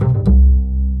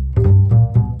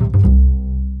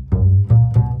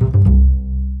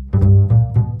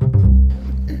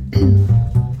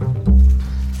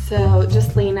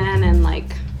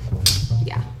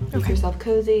yourself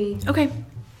cozy. Okay.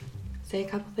 Say a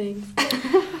couple things.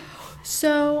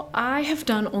 So I have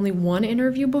done only one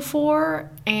interview before,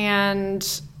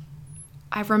 and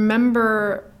I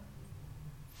remember,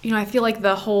 I feel like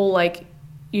the whole,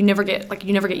 you never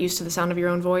get used to the sound of your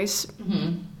own voice.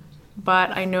 Mm-hmm.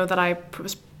 But I know that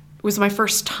it was my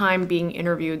first time being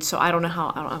interviewed, so I don't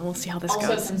know we'll see how this goes.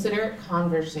 Also, consider it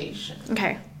conversation.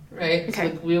 Okay. Right?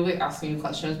 Okay. So, we'll be asking you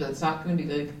questions, but it's not going to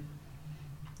be,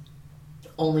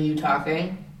 only you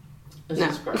talking. This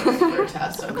is for a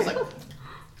test. I'm just like...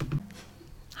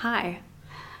 Hi.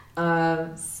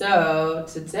 So,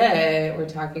 today, we're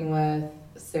talking with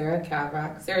Sarah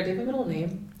Cavrak. Sarah, do you have a middle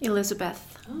name?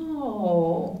 Elizabeth.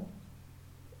 Oh...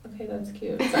 Okay, that's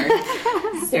cute. Sorry.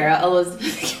 Sarah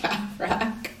Elizabeth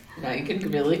Cavrak. Now you can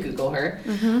really Google her.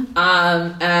 Mm-hmm.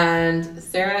 And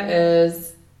Sarah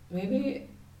is, maybe,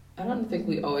 I don't think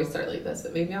we always start like this,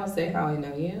 but maybe I'll say how I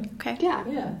know you. Okay.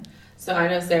 Yeah. So I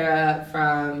know Sarah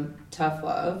from Tough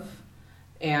Love.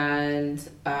 And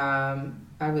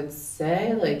I would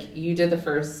say, you did the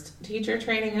first teacher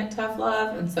training at Tough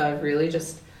Love. And so I've really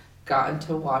just gotten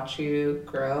to watch you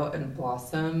grow and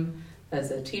blossom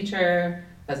as a teacher,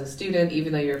 as a student,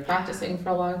 even though you were practicing for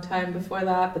a long time before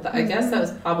that. But I guess that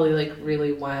was probably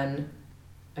really when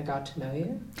I got to know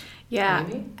you. Yeah.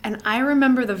 Maybe? And I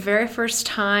remember the very first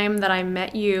time that I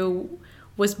met you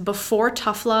was before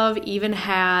Tough Love even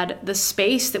had the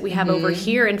space that we have over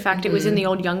here. In fact, it was in the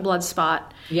old Youngblood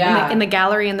spot in the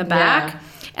gallery in the back. Yeah.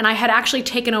 And I had actually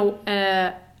taken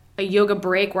a yoga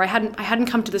break where I hadn't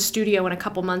come to the studio in a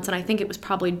couple months, and I think it was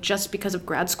probably just because of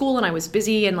grad school and I was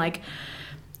busy, and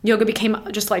yoga became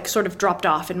just sort of dropped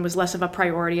off and was less of a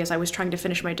priority as I was trying to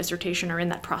finish my dissertation or in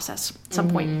that process at some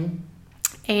point.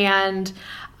 And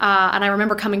I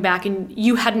remember coming back, and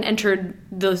you hadn't entered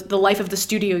the life of the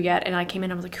studio yet, and I came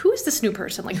in and I was like, who is this new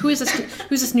person? Who's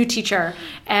this new teacher?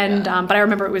 And but I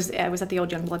remember it was at the old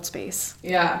Youngblood space.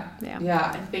 Yeah.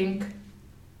 I think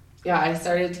I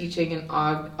started teaching in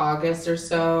August or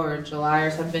so, or July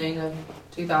or something of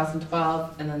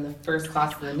 2012, and then the first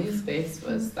class in the new space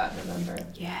was that November.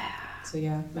 Yeah. So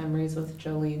memories with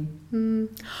Jolene.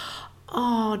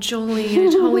 Oh, Jolene,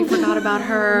 I totally forgot about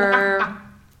her.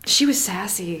 She was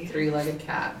sassy. Three-legged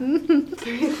cat.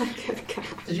 Three-legged cat.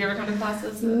 Did you ever come to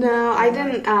classes? No, I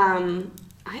didn't.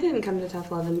 I didn't come to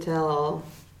Tough Love until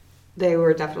they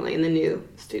were definitely in the new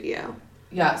studio.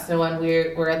 Yeah, so when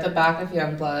we're at the back of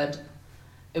Youngblood,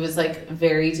 it was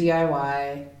very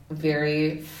DIY,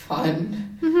 very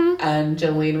fun, and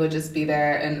Jolene would just be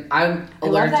there, and I'm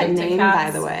allergic I love that to name,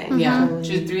 cats. by the way. Yeah, Jolene.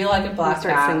 she was three-legged black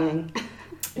cat. Singing.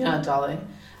 Yeah, Dolly.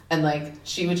 And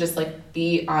she would just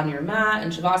be on your mat,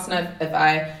 and Shavasana, if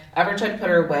I ever tried to put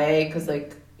her away, because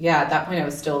at that point I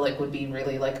was still would be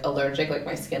really allergic,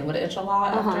 my skin would itch a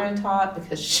lot after I taught,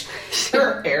 because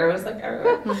her hair was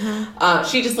everywhere.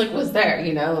 She just was there,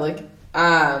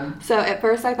 So at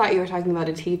first I thought you were talking about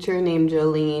a teacher named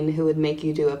Jolene who would make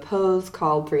you do a pose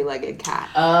called three-legged cat.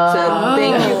 So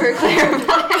thank you for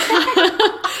clarifying.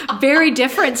 Very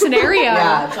different scenario.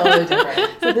 Yeah, totally different.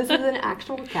 So this is an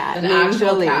actual cat. An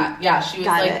actual Jolene. cat. Yeah,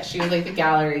 she was the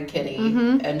gallery kitty,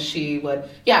 and she would.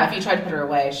 Yeah, if you tried to put her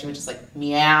away, she would just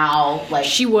meow.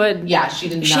 She would. Yeah, she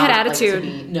did not. She had attitude.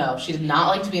 She did not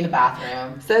like to be in the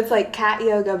bathroom. So it's cat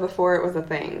yoga before it was a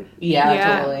thing.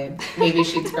 Yeah. Totally. Maybe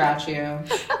she'd scratch you,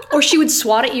 or she would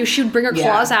swat at you. She would bring her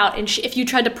claws out, and if you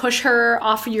tried to push her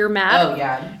off your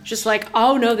mat, just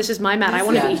oh no, this is my mat. I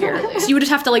want to be here. Totally. So you would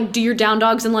just have to do your down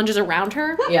dogs and lunges around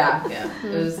her. Yeah. It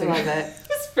was. I love it.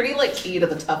 It's pretty key to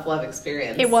the Tough Love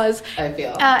experience. It was. I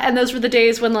feel. And those were the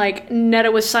days when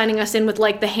Netta was signing us in with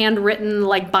the handwritten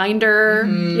binder.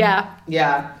 Mm-hmm. Yeah.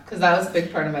 Yeah, because that was a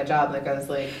big part of my job. I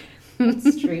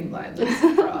was streamlined this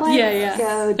across. Yeah.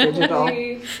 Go digital.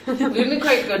 We didn't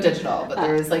quite go digital, but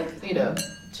there was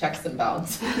checks and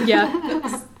balances.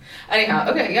 Yeah. Anyhow,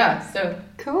 okay, yeah. So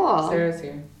cool. Sarah's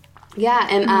here. Yeah,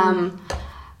 and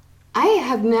I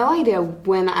have no idea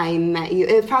when I met you.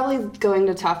 It was probably going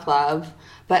to Tough Love,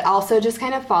 but also just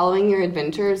kind of following your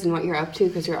adventures and what you're up to,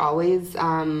 because you're always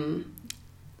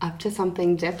up to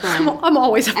something different. I'm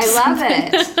always up to something. I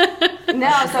love it.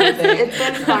 No, so it's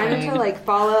been fun to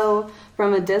follow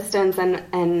from a distance,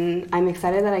 and I'm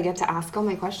excited that I get to ask all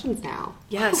my questions now.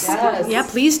 Yes. Yeah,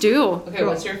 please do. Okay,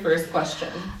 what's your first question?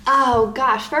 Oh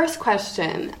gosh, first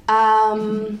question.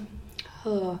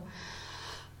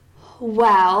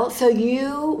 Well, so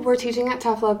you were teaching at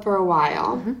Tough Love for a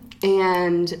while,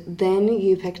 and then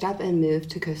you picked up and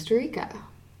moved to Costa Rica.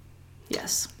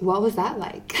 Yes. What was that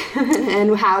like?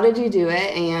 And how did you do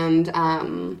it?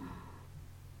 And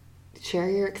share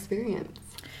your experience.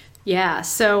 Yeah,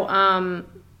 so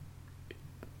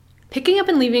picking up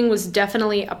and leaving was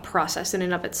definitely a process in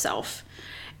and of itself.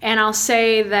 And I'll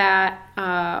say that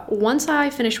once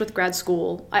I finished with grad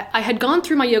school, I had gone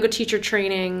through my yoga teacher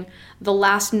training the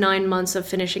last 9 months of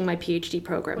finishing my PhD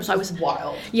program. Which so I was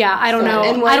wild. Yeah, I don't know.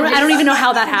 I don't even know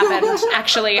how that happened.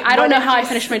 Actually, I don't know how I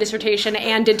finished my dissertation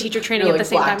and did teacher training at the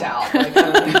same time. Out. Like, I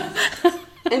don't know.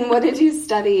 And what did you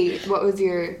study? What was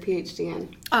your PhD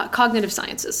in? Cognitive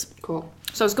sciences. Cool.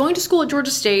 So I was going to school at Georgia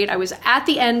State. I was at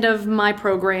the end of my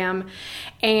program,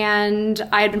 and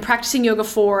I had been practicing yoga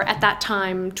for, at that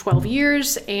time, 12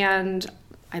 years, and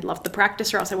I loved the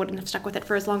practice, or else I wouldn't have stuck with it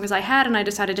for as long as I had, and I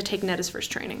decided to take NET as first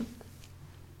training.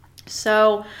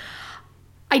 So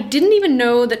I didn't even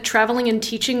know that traveling and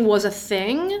teaching was a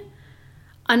thing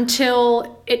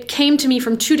until it came to me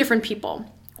from two different people.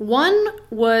 One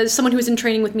was someone who was in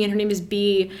training with me, and her name is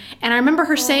B. And I remember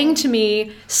her saying to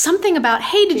me something about,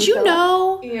 hey, did you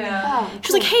know? Yeah.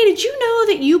 She's like, hey, did you know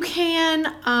that you can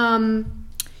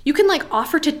like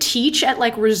offer to teach at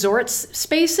like resorts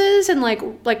spaces and like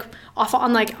off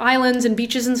on like islands and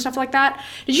beaches and stuff like that?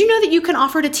 Did you know that you can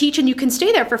offer to teach and you can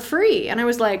stay there for free? And I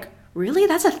was like, really?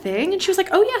 That's a thing? And she was like,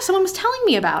 oh yeah, someone was telling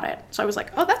me about it. So I was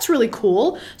like, oh, that's really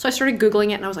cool. So I started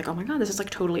Googling it, and I was like, oh my God, this is like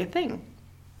totally a thing.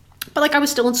 But like I was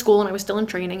still in school and I was still in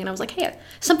training, and I was like, hey,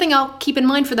 something I'll keep in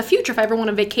mind for the future if I ever want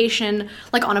a vacation,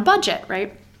 like on a budget,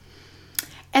 right?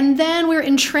 And then we were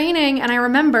in training, and I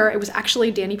remember it was actually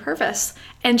Danny Purvis,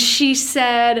 and she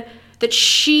said that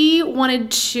she wanted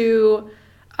to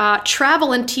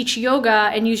travel and teach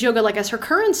yoga and use yoga like as her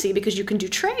currency because you can do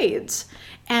trades.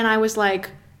 And I was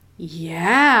like,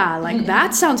 yeah, like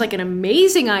that sounds like an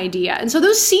amazing idea. And so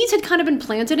those seeds had kind of been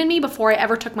planted in me before I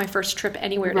ever took my first trip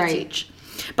anywhere to teach.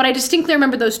 But I distinctly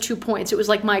remember those 2 points. It was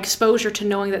like my exposure to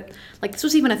knowing that like this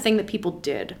was even a thing that people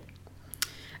did.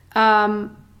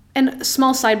 And a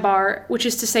small sidebar, which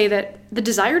is to say that the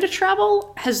desire to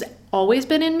travel has always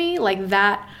been in me. Like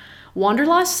that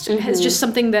wanderlust is just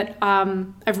something that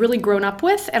I've really grown up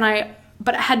with.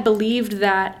 But I had believed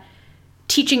that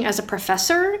teaching as a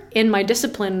professor in my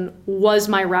discipline was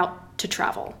my route to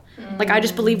travel. Like I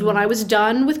just believed when I was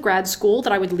done with grad school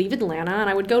that I would leave Atlanta and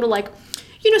I would go to like,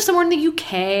 somewhere in the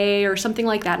UK or something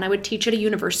like that. And I would teach at a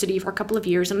university for a couple of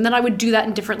years. And then I would do that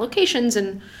in different locations.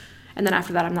 And then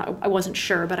after that, I wasn't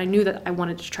sure, but I knew that I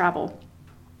wanted to travel.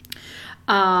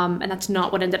 And that's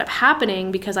not what ended up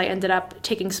happening, because I ended up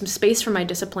taking some space from my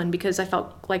discipline because I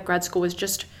felt like grad school was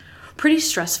just pretty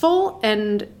stressful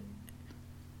and,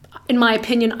 in my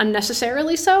opinion,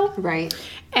 unnecessarily so. Right.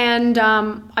 And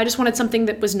I just wanted something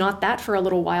that was not that for a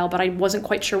little while, but I wasn't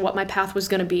quite sure what my path was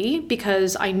going to be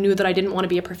because I knew that I didn't want to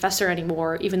be a professor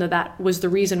anymore, even though that was the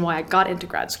reason why I got into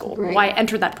grad school. Right. Why I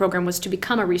entered that program was to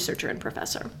become a researcher and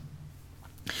professor.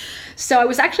 So I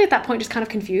was actually at that point just kind of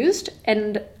confused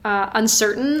and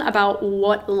uncertain about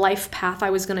what life path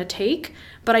I was going to take.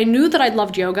 But I knew that I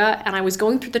loved yoga, and I was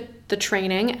going through the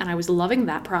training, and I was loving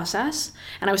that process.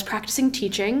 And I was practicing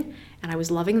teaching, and I was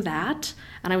loving that.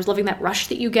 And I was loving that rush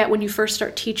that you get when you first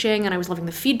start teaching, and I was loving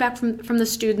the feedback from the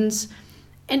students.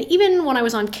 And even when I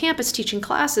was on campus teaching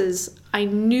classes, I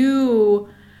knew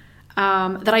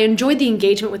that I enjoyed the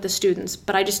engagement with the students,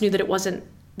 but I just knew that it wasn't,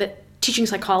 that teaching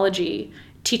psychology,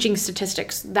 teaching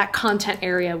statistics, that content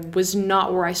area was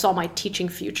not where I saw my teaching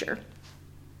future.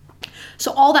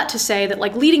 So all that to say that,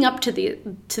 like, leading up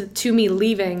to me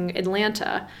leaving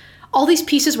Atlanta, all these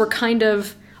pieces were kind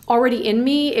of already in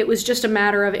me. It was just a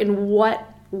matter of in what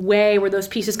way were those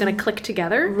pieces going to click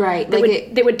together. Right.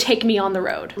 They would take me on the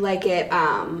road. Like it,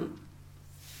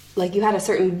 like you had a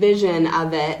certain vision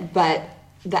of it, but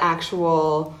the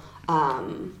actual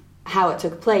how it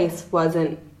took place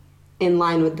wasn't in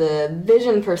line with the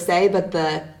vision per se, but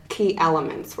the key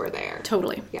elements were there.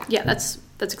 Totally. Yeah. Yeah, that's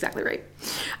exactly right.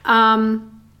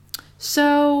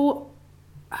 So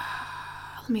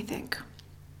let me think.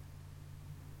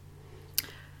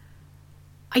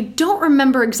 I don't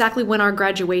remember exactly when our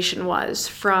graduation was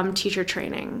from teacher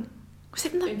training. Was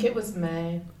it in I think it was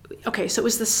May. Okay, so it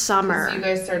was the summer. So you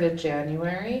guys started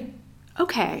January.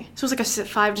 Okay, so it was like a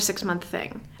 5 to 6 month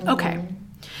thing. Okay.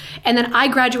 And then I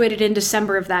graduated in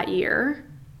December of that year.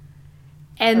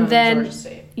 And then Georgia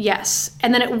State. Yes.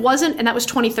 And then it wasn't, and that was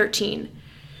 2013.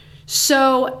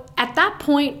 So at that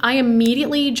point, I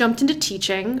immediately jumped into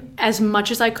teaching as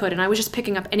much as I could, and I was just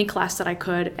picking up any class that I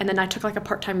could, and then I took like a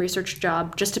part-time research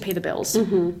job just to pay the bills.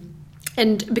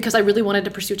 And because I really wanted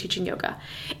to pursue teaching yoga.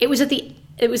 It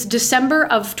was December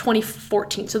of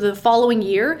 2014, so the following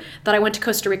year, that I went to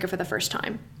Costa Rica for the first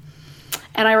time.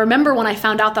 And I remember when I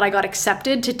found out that I got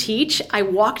accepted to teach, I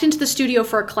walked into the studio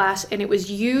for a class, and it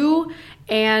was you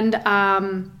and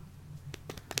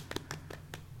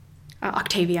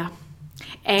Octavia.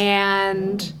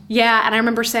 And and I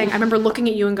remember looking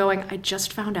at you and going, I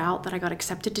just found out that I got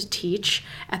accepted to teach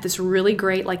at this really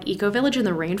great like eco village in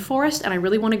the rainforest, and I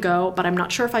really want to go, but I'm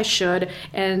not sure if I should,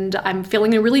 and I'm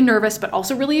feeling really nervous but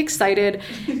also really excited.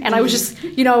 And I was just,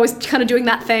 I was kind of doing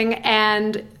that thing,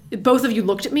 and both of you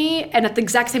looked at me, and at the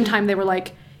exact same time they were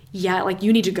like, yeah, like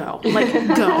you need to go, like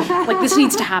go, like this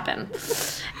needs to happen.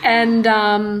 And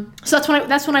so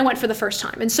that's when I went for the first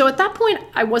time. And so at that point,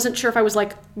 I wasn't sure if I was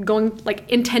like going, like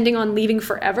intending on leaving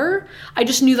forever. I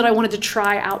just knew that I wanted to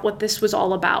try out what this was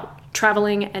all about,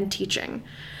 traveling and teaching.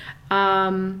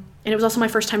 And it was also my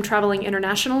first time traveling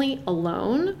internationally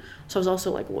alone. So I was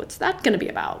also like, what's that going to be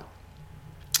about?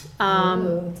 It's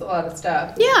a lot of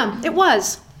stuff. Yeah, it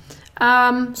was.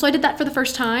 So I did that for the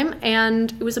first time,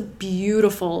 and it was a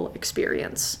beautiful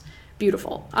experience.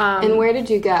 Beautiful. And where did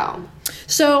you go?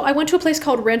 So I went to a place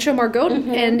called Rancho Margot,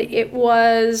 and it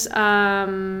was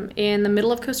in the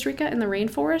middle of Costa Rica in the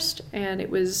rainforest, and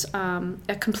it was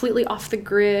a completely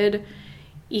off-the-grid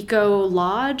eco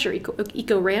lodge or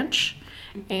eco ranch.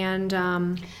 And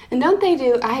don't they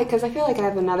do, because I feel like I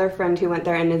have another friend who went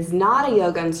there and is not a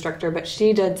yoga instructor, but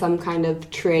she did some kind of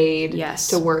trade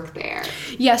to work there.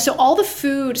 Yeah, so all the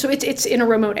food, so it's in a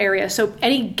remote area, so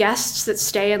any guests that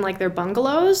stay in like their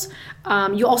bungalows,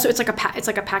 you also, it's like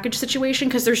a package situation,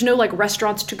 because there's no like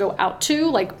restaurants to go out to,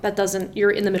 like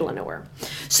you're in the middle of nowhere.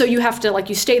 So you have to, like,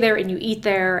 you stay there and you eat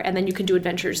there, and then you can do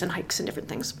adventures and hikes and different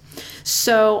things.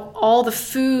 So all the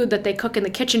food that they cook in the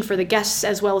kitchen for the guests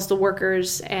as well as the workers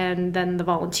and then the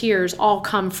volunteers all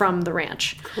come from the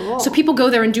ranch. Cool. So people go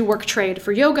there and do work trade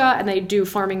for yoga, and they do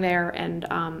farming there, and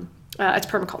it's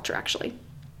permaculture actually.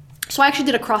 So I actually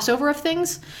did a crossover of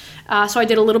things. So I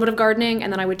did a little bit of gardening,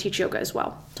 and then I would teach yoga as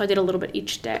well. So I did a little bit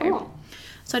each day. Cool.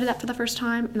 So I did that for the first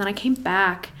time, and then I came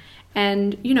back,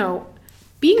 and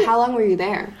How long were you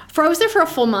there? I was there for a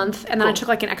full month, and then I took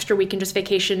like an extra week and just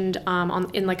vacationed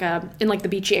in the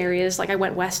beachy areas. Like I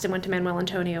went west and went to Manuel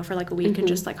Antonio for like a week and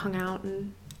just like hung out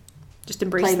and just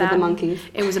embraced Played that. with the monkeys.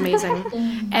 It was amazing.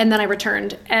 And then I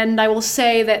returned, and I will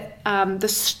say that the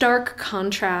stark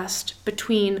contrast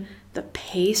between the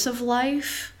pace of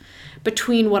life,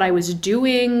 between what I was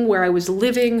doing, where I was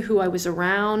living, who I was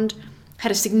around,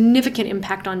 had a significant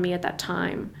impact on me at that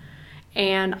time.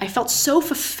 And I felt so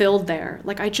fulfilled there.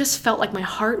 Like I just felt like my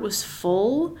heart was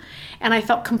full, and I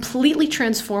felt completely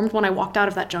transformed when I walked out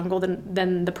of that jungle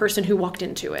than the person who walked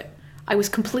into it. I was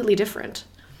completely different.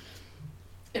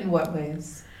 In what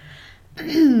ways?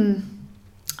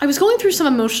 I was going through some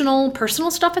emotional,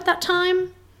 personal stuff at that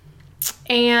time,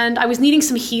 and I was needing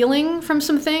some healing from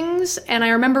some things. And I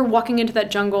remember walking into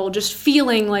that jungle just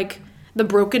feeling like the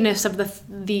brokenness of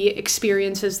the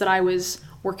experiences that I was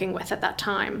working with at that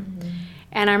time.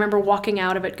 And I remember walking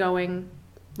out of it going,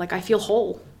 like, I feel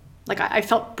whole. Like I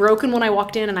felt broken when I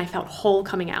walked in, and I felt whole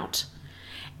coming out.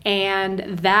 And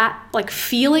that, like,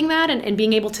 feeling that and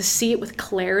being able to see it with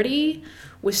clarity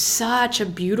was such a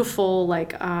beautiful,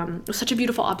 such a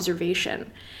beautiful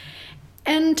observation.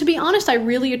 And to be honest, I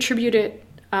really attribute it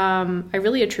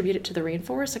to the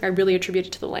rainforest. Like I really attribute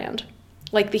it to the land.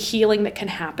 Like the healing that can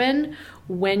happen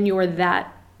when you're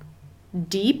that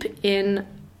deep in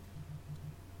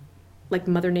like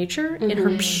Mother Nature in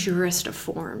her purest of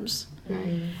forms.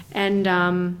 Right. And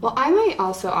well, I might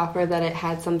also offer that it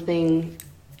had something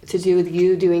to do with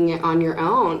you doing it on your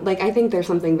own. Like I think there's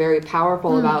something very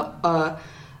powerful about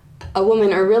a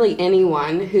woman, or really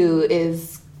anyone, who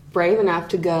is brave enough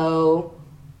to go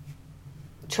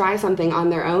try something on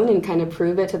their own and kind of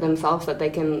prove it to themselves that they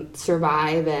can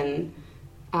survive and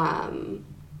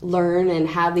learn and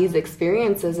have these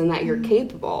experiences, and that you're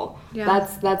capable. Yeah.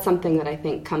 That's something that I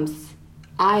think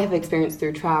I have experienced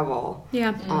through travel.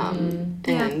 Yeah.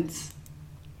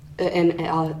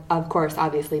 And of course,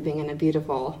 obviously being in a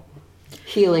beautiful,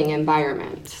 healing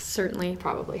environment certainly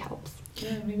probably helps.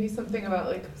 Yeah, maybe something about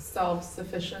like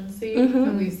self-sufficiency.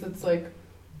 At least it's like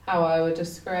how I would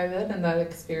describe it in that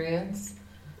experience.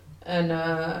 And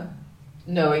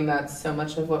knowing that so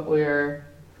much of what we're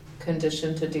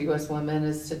conditioned to do as women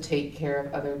is to take care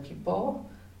of other people.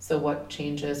 So what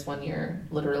changes when you're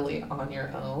literally on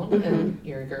your own and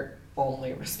you're your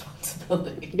only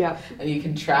responsibility? Yeah. And you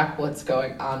can track what's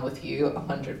going on with you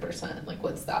 100%. Like,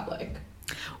 what's that like?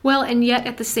 Well, and yet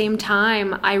at the same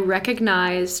time, I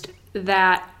recognized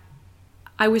that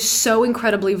I was so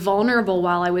incredibly vulnerable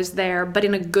while I was there, but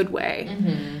in a good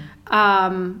way.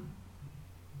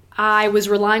 I was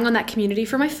relying on that community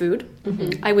for my food.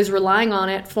 I was relying on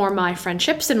it for my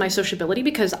friendships and my sociability,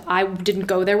 because I didn't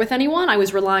go there with anyone. I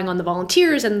was relying on the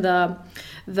volunteers and the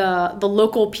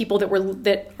local people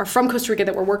that are from Costa Rica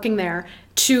that were working there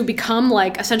to become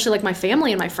like essentially like my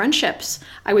family and my friendships.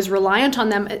 I was reliant on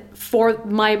them for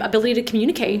my ability to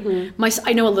communicate.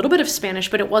 I know a little bit of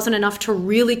Spanish, but it wasn't enough to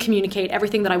really communicate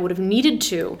everything that I would have needed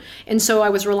to. And so I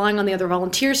was relying on the other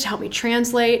volunteers to help me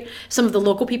translate, some of the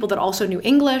local people that also knew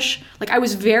English. Like I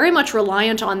was very much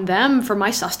reliant on them for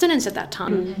my sustenance at that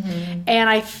time. And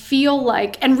I feel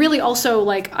like, and really also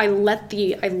like I let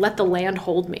the land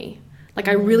hold me. Like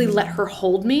I really let her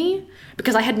hold me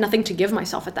because I had nothing to give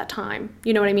myself at that time.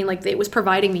 You know what I mean? Like it was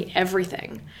providing me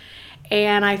everything.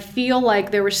 And I feel like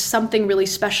there was something really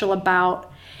special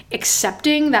about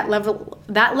accepting that level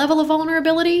of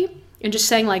vulnerability and just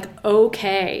saying like,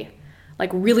 okay, like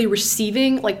really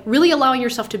receiving, like really allowing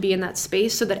yourself to be in that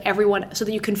space so that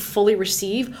you can fully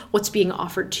receive what's being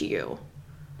offered to you.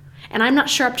 And I'm not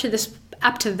sure up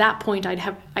to that point I'd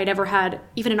ever had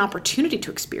even an opportunity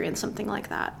to experience something like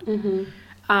that.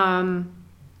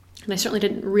 And I certainly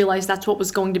didn't realize that's what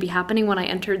was going to be happening when I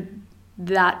entered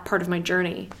that part of my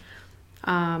journey.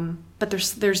 But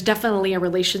there's definitely a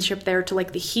relationship there to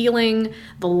like the healing,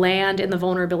 the land, and the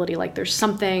vulnerability. Like there's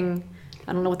something,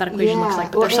 I don't know what that equation looks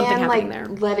like, but there's something happening like there.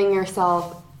 Letting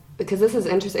yourself, because this is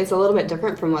interesting, it's a little bit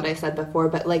different from what I said before,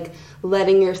 but like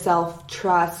letting yourself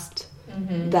trust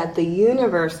that the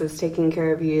universe is taking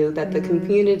care of you, that the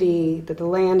community, that the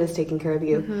land is taking care of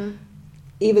you,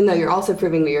 even though you're also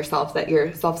proving to yourself that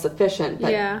you're self-sufficient,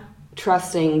 but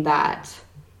trusting that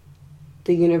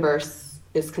the universe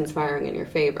is conspiring in your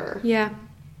favor. Yeah,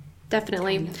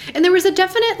 definitely. Kind of. And there was a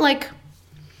definite, like,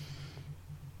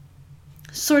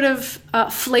 sort of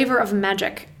flavor of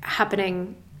magic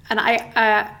happening. And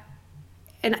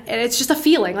and it's just a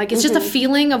feeling. Like, it's just a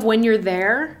feeling of when you're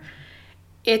there.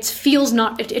 It feels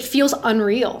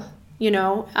unreal, you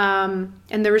know?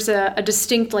 And there was a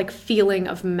distinct, like, feeling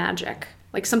of magic.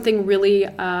 Like, something really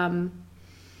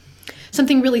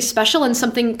special and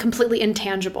something completely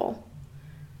intangible.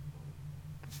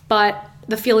 But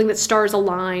the feeling that stars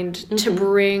aligned to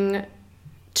bring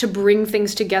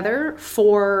things together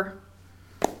for,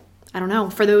 I don't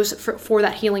know, for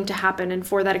that healing to happen and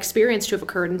for that experience to have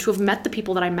occurred and to have met the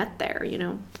people that I met there, you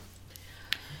know?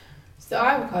 So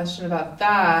I have a question about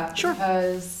that. Sure.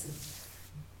 Because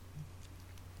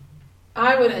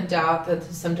I wouldn't doubt that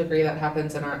to some degree that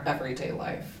happens in our everyday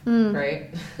life,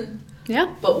 right?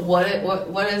 Yeah. But what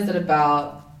is it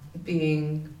about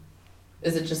being,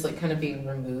 is it just like kind of being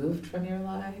removed from your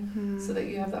life so that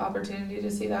you have the opportunity to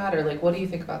see that? Or like, what do you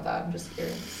think about that? I'm just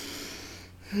curious.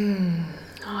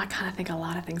 Oh, I kind of think a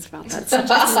lot of things about that.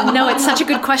 It's such a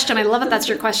good question. I love that that's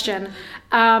your question.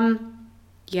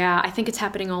 Yeah, I think it's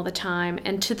happening all the time.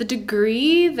 And to the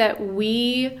degree that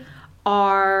we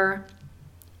are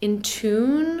in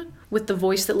tune with the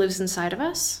voice that lives inside of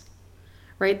us,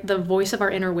 right? The voice of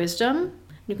our inner wisdom.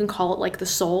 You can call it like the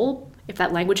soul. If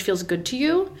that language feels good to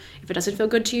you, if it doesn't feel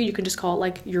good to you, you can just call it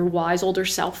like your wise older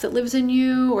self that lives in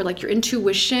you, or like your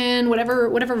intuition,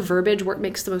 whatever verbiage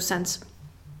makes the most sense.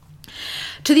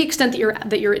 To the extent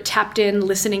that you're tapped in,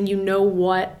 listening, you know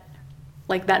what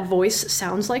like that voice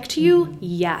sounds like to you,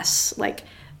 yes. Like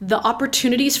the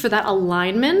opportunities for that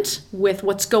alignment with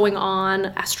what's going on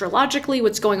astrologically,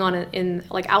 what's going on in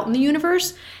like out in the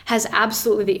universe, has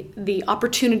absolutely the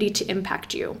opportunity to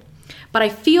impact you. But I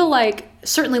feel like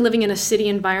certainly living in a city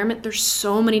environment, there's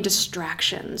so many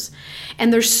distractions,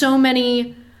 and there's so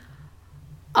many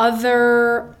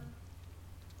other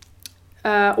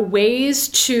ways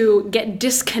to get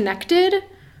disconnected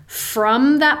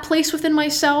from that place within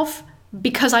myself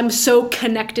because I'm so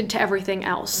connected to everything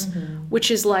else,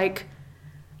 which is like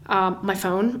my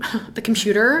phone, the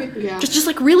computer, just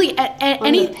like really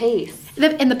any the pace.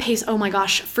 And the pace. Oh my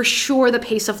gosh, for sure, the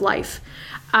pace of life.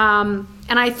 And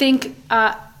I think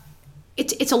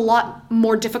it's a lot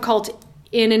more difficult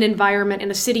in an environment, in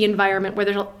a city environment where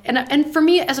there's, and for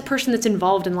me as a person that's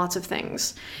involved in lots of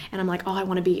things, and I'm like, oh, I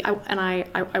want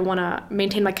to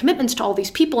maintain my commitments to all these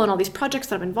people and all these projects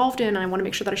that I'm involved in, and I want to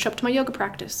make sure that I show up to my yoga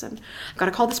practice, and I've got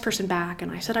to call this person back,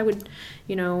 and I said I would,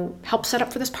 help set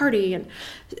up for this party,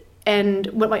 and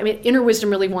what my inner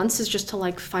wisdom really wants is just to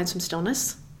like find some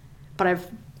stillness, but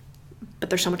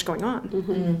there's so much going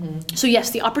on. So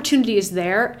yes, the opportunity is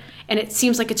there, and it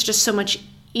seems like it's just so much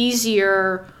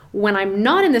easier when I'm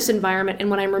not in this environment and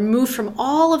when I'm removed from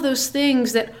all of those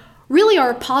things that really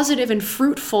are positive and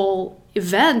fruitful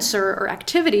events or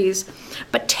activities,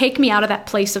 but take me out of that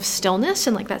place of stillness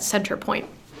and like that center point.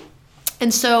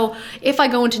 And so if I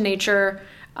go into nature,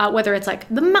 whether it's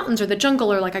like the mountains or the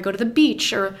jungle, or like I go to the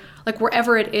beach or like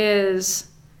wherever it is,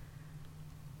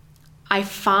 I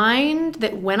find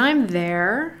that when I'm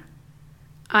there,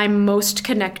 I'm most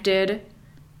connected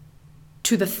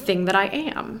to the thing that I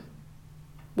am.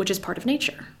 which is part of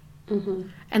nature. Mm-hmm.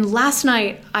 And last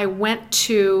night I went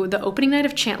to the opening night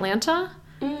of Chantlanta,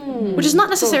 which is not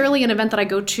necessarily an event that I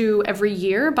go to every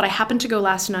year, but I happened to go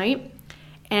last night.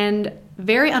 And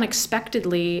very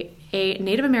unexpectedly, a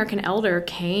Native American elder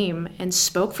came and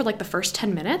spoke for like the first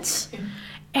 10 minutes.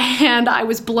 And I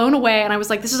was blown away. And I was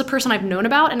like, this is a person I've known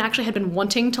about and actually had been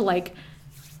wanting to like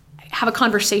have a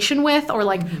conversation with, or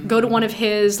like go to one of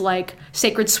his like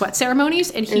sacred sweat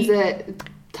ceremonies. And Is it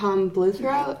Tom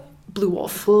Bluethroat? Blue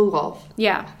Wolf. Blue Wolf.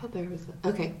 Yeah. I thought there was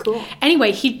okay, cool.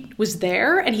 Anyway, he was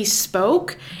there and he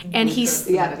spoke and he's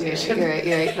You're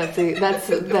right. That's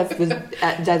the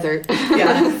desert.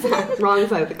 Yeah. Wrong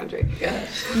side of the country. Yeah.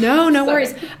 No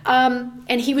worries.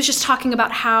 And he was just talking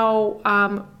about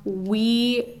how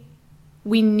we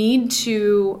need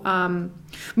to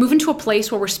move into a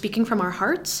place where we're speaking from our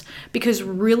hearts, because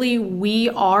really we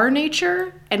are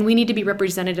nature and we need to be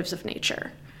representatives of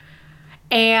nature.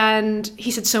 And he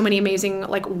said so many amazing,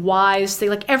 like, wise things,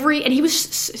 like and he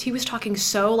was talking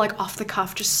so like off the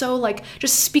cuff, just so like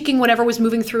just speaking whatever was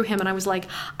moving through him. And I was like,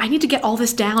 I need to get all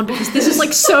this down because this is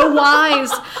like so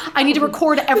wise. I need to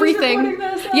record everything.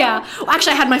 Yeah. Well,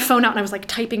 actually, I had my phone out and I was like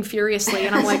typing furiously,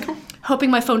 and I'm like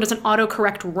hoping my phone doesn't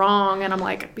autocorrect wrong, and I'm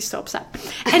like, I'd be so upset.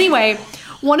 Anyway,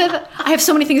 I have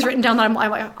so many things written down that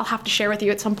I'll have to share with you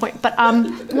at some point. But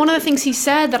one of the things he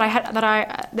said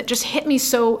that just hit me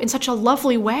so in such a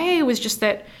lovely way was just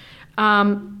that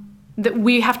that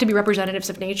we have to be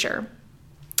representatives of nature,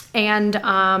 and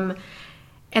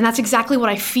that's exactly what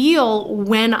I feel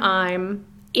when I'm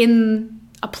in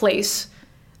a place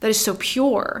that is so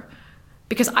pure,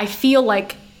 because I feel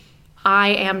like I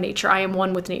am nature. I am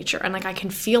one with nature. And like I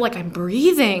can feel like I'm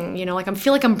breathing, like I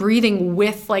feel like I'm breathing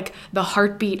with like the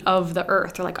heartbeat of the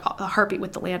earth, or like a heartbeat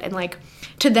with the land. And like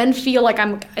to then feel like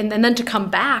and then to come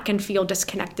back and feel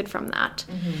disconnected from that.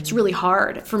 Mm-hmm. It's really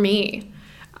hard for me.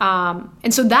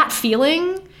 And so that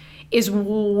feeling is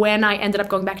when I ended up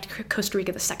going back to Costa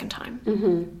Rica the second time.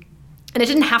 Mm-hmm. And it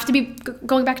didn't have to be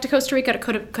going back to Costa Rica. It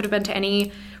could have been to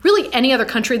any other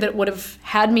country that would have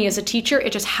had me as a teacher.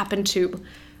 It just happened to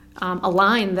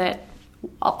align that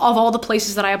of all the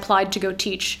places that I applied to go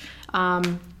teach,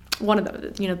 one of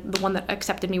the one that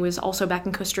accepted me was also back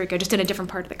in Costa Rica, just in a different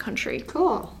part of the country.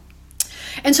 Cool.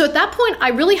 And so at that point, I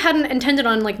really hadn't intended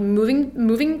on like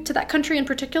moving to that country in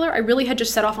particular. I really had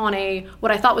just set off on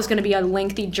what I thought was going to be a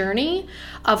lengthy journey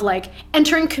of like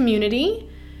entering community,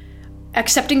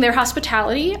 accepting their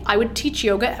hospitality. I would teach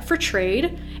yoga for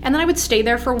trade, and then I would stay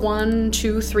there for 1,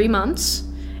 2, 3 months.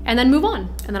 And then move on.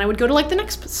 And then I would go to like the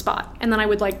next spot. And then I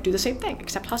would like do the same thing,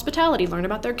 accept hospitality, learn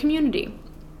about their community,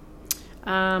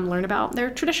 learn about their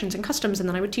traditions and customs. And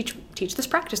then I would teach this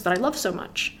practice that I love so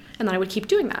much. And then I would keep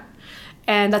doing that.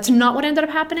 And that's not what ended up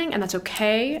happening, and that's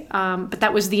okay. But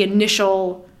that was the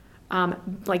initial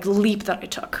like leap that I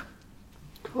took.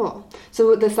 Cool.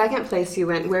 So the second place you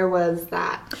went, where was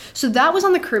that? So that was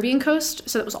on the Caribbean coast.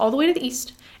 So that was all the way to the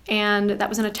east. And that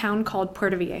was in a town called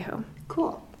Puerto Viejo.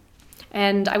 Cool.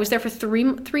 And I was there for three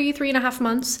and a half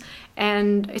months,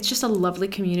 and it's just a lovely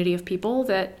community of people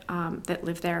that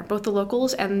live there, both the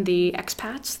locals and the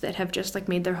expats that have just like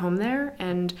made their home there.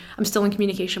 And I'm still in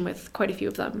communication with quite a few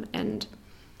of them. And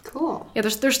cool. Yeah,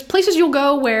 there's places you'll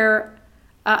go where,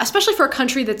 especially for a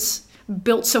country that's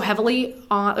built so heavily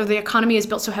on, or the economy is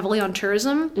built so heavily on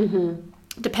tourism.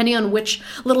 Mm-hmm. Depending on which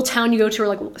little town you go to, or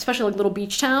like especially like little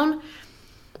beach town,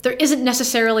 there isn't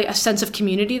necessarily a sense of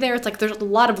community there. It's like there's a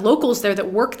lot of locals there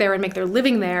that work there and make their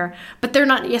living there, but they're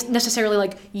not necessarily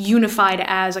like unified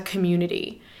as a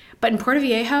community. But in Puerto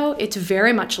Viejo, it's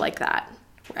very much like that,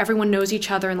 where everyone knows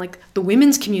each other, and like the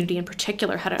women's community in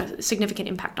particular had a significant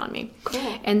impact on me.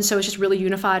 Cool. And so it's just really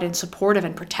unified and supportive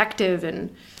and protective and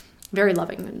very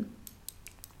loving, and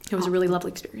it was a really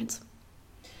lovely experience.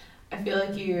 I feel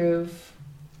like you've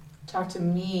talked to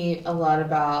me a lot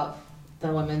about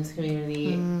the women's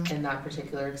community in that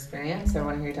particular experience. So I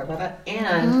want to hear you talk about that.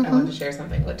 And I want to share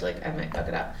something, which like I might fuck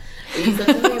it up. But you said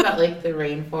something about like the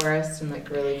rainforest and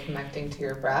like really connecting to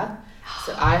your breath.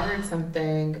 So I heard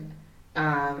something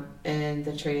in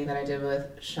the training that I did with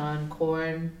Sean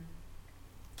Korn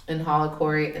and Hala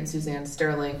Corey and Suzanne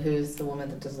Sterling, who's the woman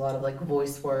that does a lot of like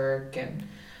voice work and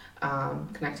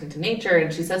connecting to nature.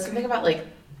 And she said something about like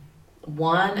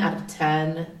 1 out of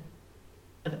 10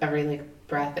 of every like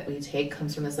breath that we take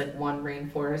comes from this like one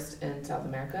rainforest in South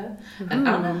America. And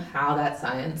I don't know how that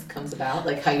science comes about,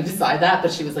 like how you decide that,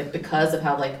 but she was like, because of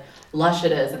how like lush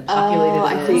it is and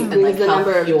populated it is, and like the how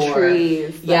number pure, of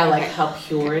trees. Yeah, like how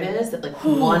pure it is, that like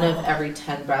 1 of every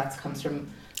 10 breaths comes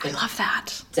from Like, I love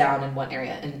that. Down in one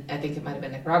area, and I think it might have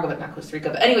been Nicaragua, but not Costa Rica.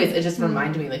 But anyways, it just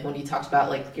reminded me, like, when you talked about,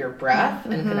 like, your breath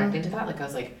and connecting to that, like, I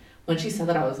was like, when she said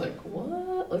that, I was like,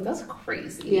 what? Like, that's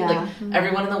crazy. Yeah. Like,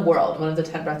 everyone in the world, one of the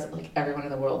 10 breaths that, like, everyone in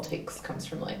the world takes comes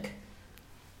from, like,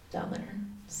 down there.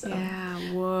 So. Yeah,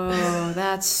 whoa,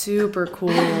 that's super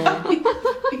cool. Yeah.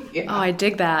 Oh, I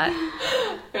dig that.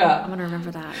 Yeah. I'm going to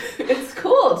remember that. It's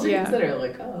cool to consider,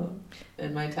 like, oh,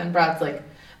 in my 10 breaths, like,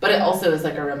 but it also is,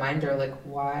 like, a reminder, like,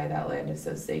 why that land is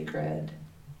so sacred,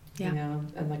 you know,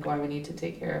 and, like, why we need to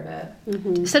take care of it.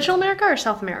 Mm-hmm. Central America or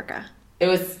South America? It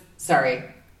was,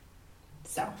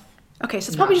 south. Okay, so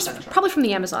it's Not probably from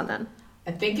the Amazon then.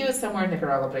 I think it was somewhere in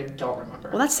Nicaragua, but I don't remember.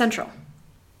 Well, that's central.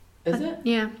 Is it?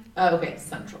 Yeah. Oh, okay,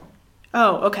 central.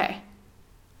 Oh, okay.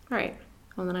 All right.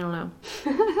 Well, then I don't know.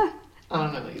 I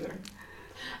don't know either.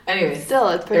 Anyway, Still,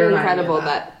 it's pretty incredible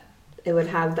that it would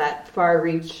have that far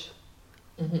reach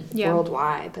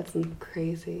worldwide. That's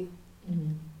crazy.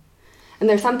 Mm-hmm. And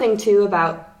there's something too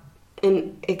about,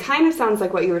 and it kind of sounds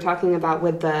like what you were talking about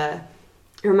with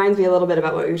it reminds me a little bit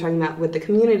about what you were talking about with the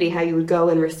community, how you would go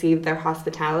and receive their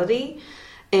hospitality.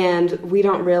 And we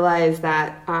don't realize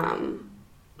that,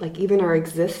 like, even our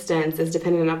existence is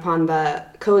dependent upon the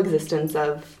coexistence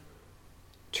of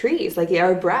trees, like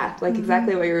our breath, like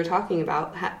exactly what you were talking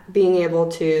about, being able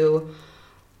to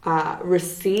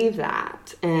receive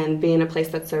that and be in a place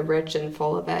that's so rich and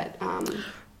full of it.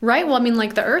 Right. Well, I mean,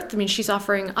 like the earth, I mean, she's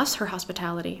offering us her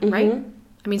hospitality, right?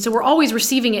 I mean, so we're always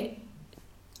receiving it.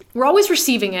 We're always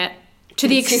receiving it to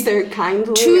the extent either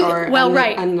kindly or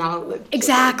unknowledged.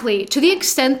 Exactly. To the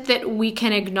extent that we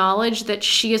can acknowledge that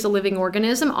she is a living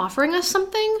organism offering us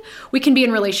something, we can be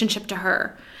in relationship to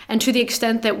her. And to the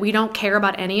extent that we don't care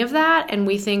about any of that and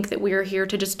we think that we are here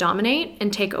to just dominate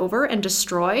and take over and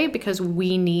destroy because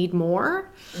we need more,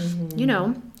 you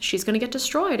know, she's going to get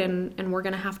destroyed and we're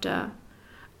going to have to,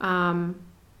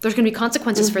 there's going to be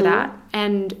consequences for that.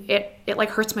 And it like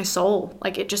hurts my soul.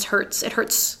 Like it just hurts. It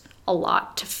hurts a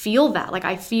lot to feel that. Like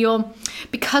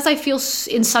because I feel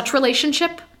in such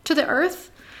relationship to the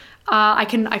earth,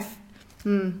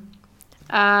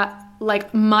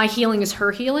 like my healing is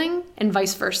her healing and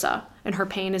vice versa. And her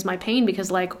pain is my pain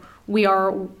because like we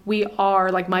are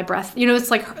like my breath, you know, it's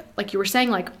like you were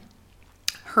saying, like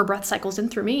her breath cycles in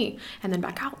through me and then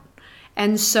back out.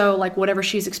 And so like whatever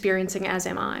she's experiencing, as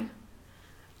am I.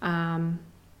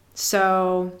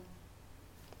 So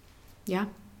yeah,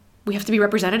 we have to be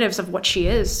representatives of what she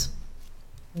is,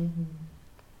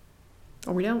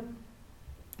 or we don't.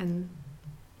 And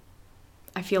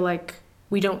I feel like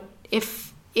we don't,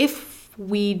 if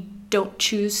we don't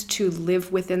choose to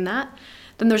live within that,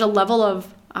 then there's a level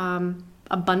of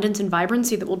abundance and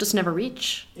vibrancy that we'll just never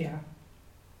reach. Yeah.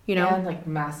 You know? And like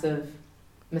massive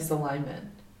misalignment.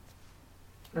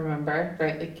 Remember?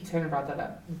 Right? Like you kind of brought that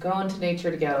up. Go into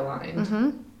nature to get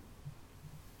aligned.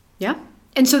 Yeah.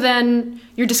 And so then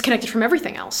you're disconnected from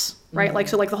everything else, right? Like,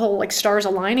 so like the whole like stars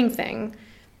aligning thing,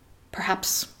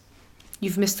 perhaps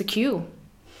you've missed the cue,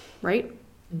 right?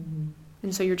 And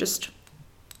so you're just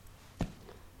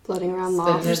floating around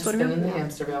lost. Spinning the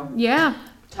hamster wheel. Yeah.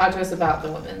 Talk to us about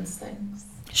the women's things.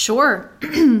 Sure.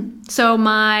 So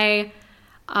my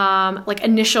like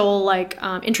initial like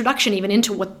introduction even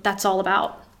into what that's all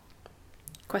about.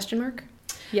 Question mark?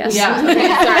 Yes. Yeah. Okay,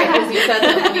 sorry, because you said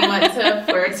that when you went to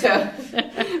Puerto.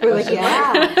 We're like,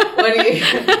 yeah. When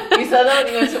you said that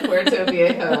when you went to Puerto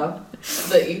Viejo,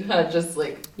 that you had just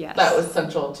like that was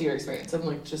central to your experience. I'm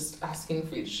like just asking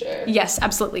for you to share. Yes,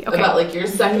 absolutely. Okay. About like your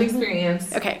second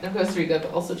experience in Costa Rica,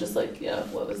 but also just like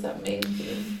what was that main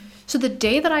theme? So the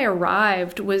day that I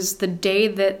arrived was the day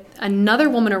that another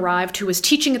woman arrived who was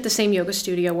teaching at the same yoga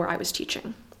studio where I was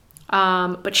teaching.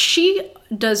 But she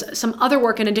does some other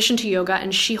work in addition to yoga,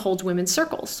 and she holds women's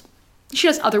circles. She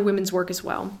does other women's work as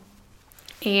well.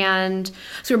 And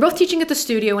so we're both teaching at the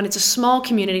studio, and it's a small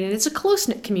community, and it's a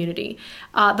close-knit community.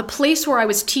 The place where I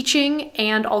was teaching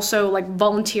and also like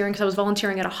volunteering, because I was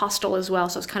volunteering at a hostel as well,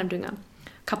 so I was kind of doing a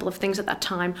couple of things at that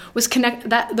time, was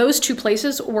those two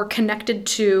places were connected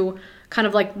to kind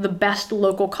of like the best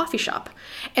local coffee shop.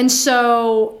 And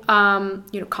so,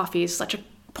 coffee is such a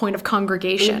point of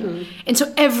congregation. And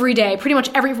so every day, pretty much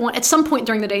everyone, at some point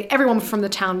during the day, everyone from the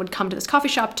town would come to this coffee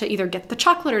shop to either get the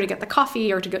chocolate or to get the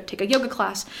coffee or to go take a yoga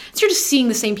class. So you're just seeing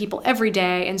the same people every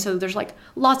day. And so there's like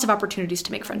lots of opportunities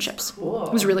to make friendships. Cool.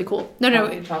 It was really cool.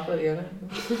 Chocolate yoga.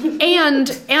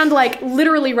 and like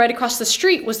literally right across the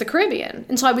street was the Caribbean.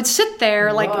 And so I would sit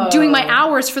there like doing my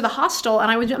hours for the hostel,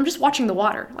 and I'm just watching the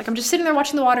water. Like I'm just sitting there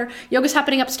watching the water. Yoga's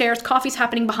happening upstairs, coffee's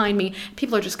happening behind me.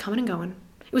 People are just coming and going.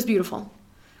 It was beautiful.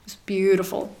 It was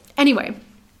beautiful. Anyway,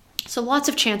 So lots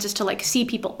of chances to like see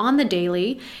people on the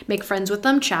daily, make friends with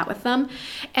them, chat with them.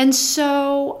 And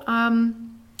so,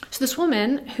 so this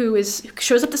woman who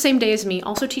shows up the same day as me,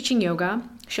 also teaching yoga.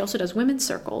 She also does women's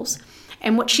circles.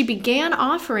 And what she began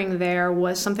offering there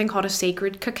was something called a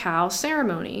sacred cacao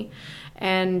ceremony.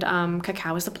 And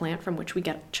cacao is the plant from which we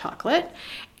get chocolate.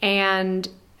 And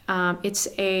it's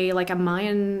like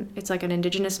an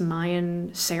indigenous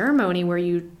Mayan ceremony where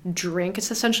you drink.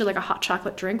 It's essentially like a hot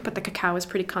chocolate drink, but the cacao is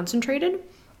pretty concentrated.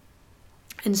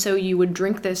 And so you would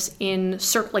drink this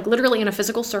like literally in a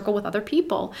physical circle with other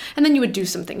people. And then you would do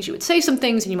some things. You would say some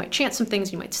things, and you might chant some things,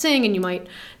 and you might sing, and you might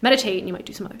meditate, and you might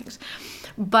do some other things.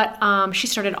 But she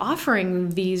started offering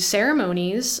these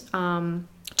ceremonies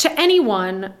to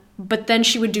anyone, but then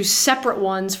she would do separate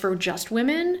ones for just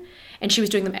women. And she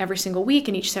was doing them every single week,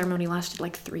 and each ceremony lasted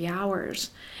like 3 hours.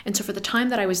 And so for the time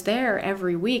that I was there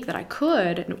every week that I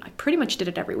could, and I pretty much did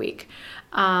it every week,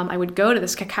 I would go to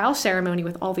this cacao ceremony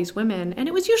with all these women. And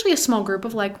it was usually a small group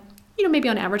of like, maybe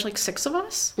on average like 6 of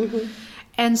us. Mm-hmm.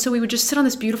 And so we would just sit on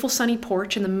this beautiful sunny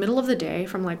porch in the middle of the day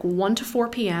from like 1 to 4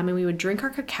 p.m. and we would drink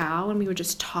our cacao, and we would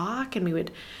just talk, and we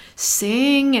would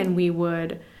sing, and we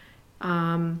would,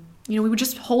 we would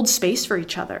just hold space for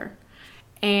each other.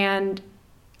 And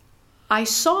I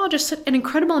saw just an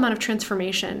incredible amount of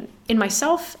transformation in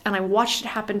myself, and I watched it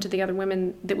happen to the other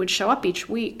women that would show up each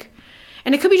week.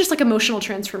 And it could be just like emotional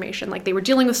transformation, like they were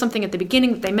dealing with something at the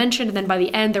beginning that they mentioned, and then by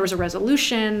the end there was a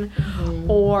resolution,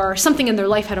 or something in their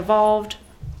life had evolved.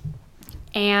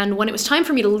 And when it was time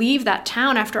for me to leave that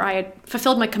town after I had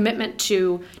fulfilled my commitment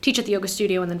to teach at the yoga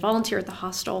studio and then volunteer at the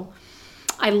hostel,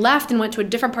 I left and went to a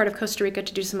different part of Costa Rica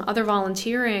to do some other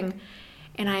volunteering.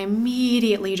 And I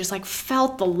immediately just like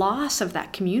felt the loss of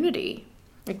that community,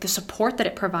 like the support that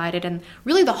it provided, and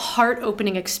really the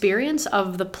heart-opening experience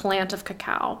of the plant of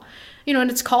cacao.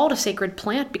 And it's called a sacred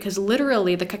plant because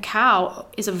literally the cacao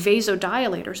is a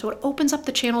vasodilator. So it opens up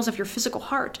the channels of your physical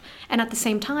heart, and at the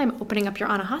same time opening up your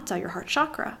anahata, your heart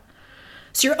chakra.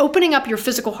 So you're opening up your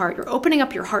physical heart, you're opening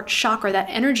up your heart chakra, that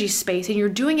energy space, and you're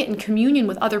doing it in communion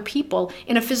with other people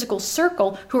in a physical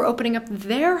circle who are opening up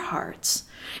their hearts.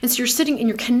 And so you're sitting and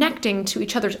you're connecting to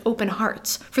each other's open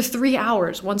hearts for 3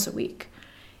 hours once a week.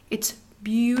 It's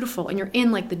beautiful. And you're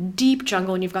in like the deep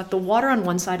jungle, and you've got the water on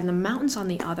one side and the mountains on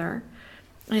the other.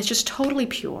 And it's just totally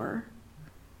pure.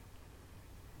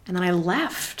 And then I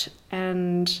left,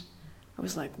 and I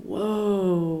was like,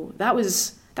 whoa, that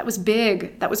was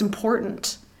big. That was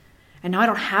important. And now I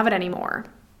don't have it anymore.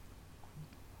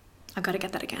 I've got to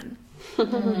get that again.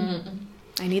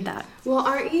 I need that. Well,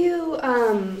 aren't you,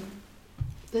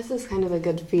 this is kind of a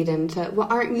good feed into,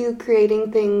 aren't you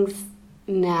creating things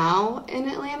now in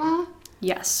Atlanta?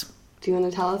 Yes. Do you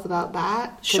want to tell us about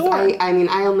that? Sure. I mean,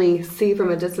 I only see from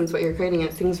a distance what you're creating.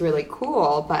 It seems really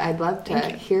cool, but I'd love to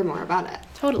hear more about it.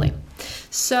 Totally.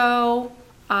 So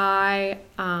I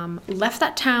left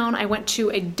that town. I went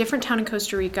to a different town in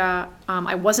Costa Rica.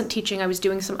 I wasn't teaching. I was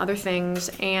doing some other things.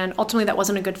 And ultimately that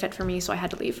wasn't a good fit for me, so I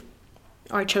had to leave.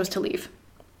 Or I chose to leave.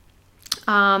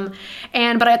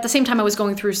 But at the same time, I was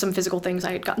going through some physical things.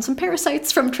 I had gotten some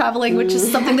parasites from traveling, which is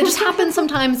something that just happens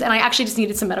sometimes. And I actually just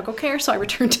needed some medical care, so I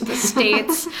returned to the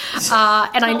States. I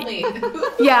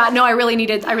really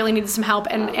needed some help.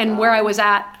 And where I was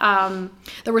at,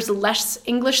 there was less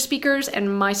English speakers,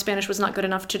 and my Spanish was not good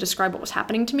enough to describe what was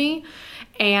happening to me.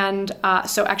 And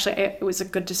so actually, it was a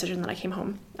good decision that I came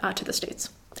home to the States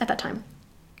at that time.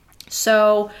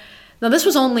 So now this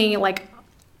was only like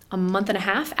a month and a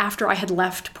half after I had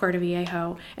left Puerto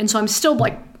Viejo. And so I'm still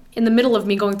like in the middle of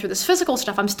me going through this physical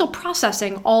stuff. I'm still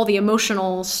processing all the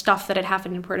emotional stuff that had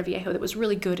happened in Puerto Viejo that was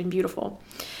really good and beautiful.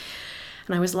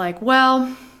 And I was like,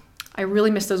 well, I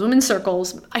really miss those women's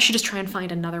circles. I should just try and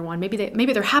find another one. Maybe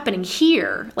they're happening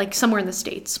here, like somewhere in the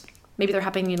States. Maybe they're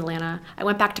happening in Atlanta. I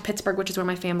went back to Pittsburgh, which is where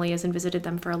my family is, and visited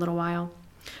them for a little while.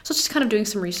 So it's just kind of doing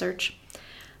some research.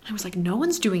 I was like, no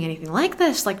one's doing anything like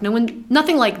this. Like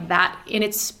nothing like that in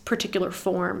its particular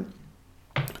form.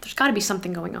 But there's got to be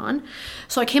something going on.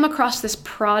 So I came across this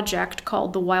project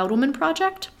called the Wild Woman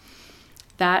Project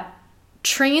that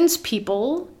trains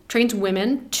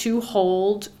women to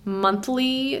hold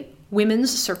monthly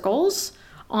women's circles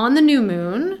on the new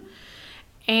moon.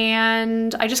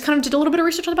 And I just kind of did a little bit of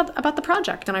research about the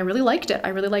project, and I really liked it. I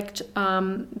really liked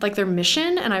like their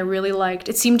mission, and I really liked,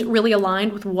 it seemed really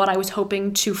aligned with what I was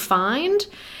hoping to find.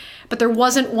 But there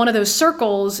wasn't one of those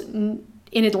circles in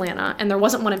Atlanta, and there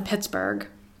wasn't one in Pittsburgh.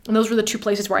 And those were the two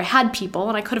places where I had people,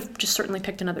 and I could have just certainly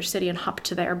picked another city and hopped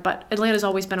to there. But Atlanta's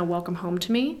always been a welcome home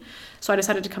to me. So I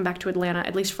decided to come back to Atlanta,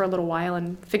 at least for a little while,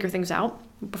 and figure things out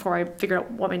before I figured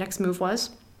out what my next move was.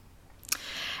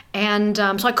 And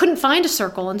so I couldn't find a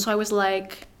circle. And so I was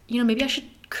like, maybe I should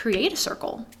create a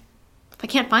circle. If I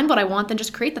can't find what I want, then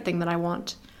just create the thing that I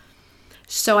want.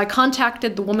 So I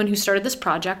contacted the woman who started this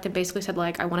project and basically said,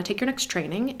 like, I want to take your next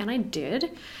training. And I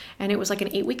did. And it was like an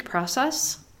 8-week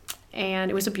process.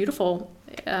 And it was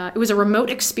it was a remote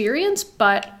experience,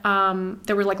 but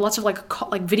there were like lots of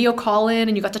like video call in,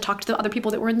 and you got to talk to the other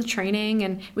people that were in the training.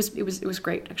 And it was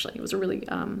great, actually. It was a really,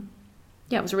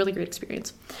 it was a really great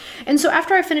experience. And so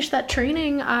after I finished that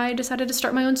training, I decided to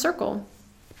start my own circle.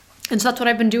 And so that's what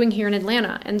I've been doing here in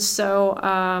Atlanta. And so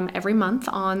every month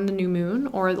on the new moon,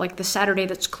 or like the Saturday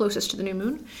that's closest to the new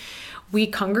moon, we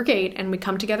congregate and we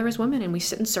come together as women and we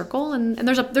sit in circle. And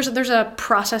there's a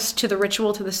process to the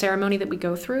ritual, to the ceremony that we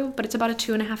go through, but it's about a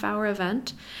 2.5-hour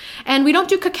event. And we don't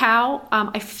do cacao.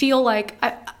 I feel like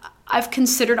I've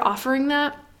considered offering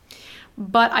that,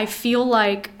 but I feel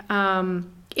like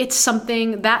it's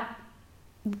something that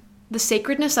the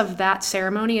sacredness of that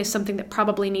ceremony is something that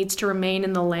probably needs to remain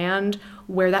in the land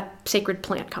where that sacred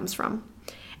plant comes from.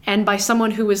 And by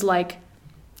someone who was like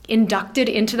inducted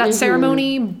into that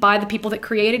ceremony by the people that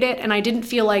created it. And I didn't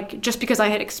feel like just because I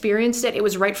had experienced it, it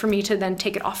was right for me to then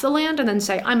take it off the land and then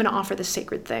say, I'm going to offer this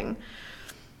sacred thing.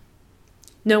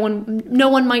 No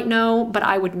one might know, but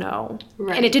I would know.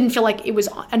 Right. And it didn't feel like it was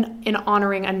an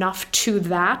honoring enough to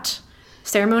that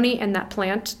ceremony and that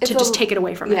plant to just take it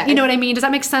away from it. You know what I mean? Does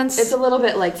that make sense? It's a little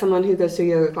bit like someone who goes to a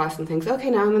yoga class and thinks, okay,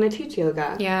 now I'm going to teach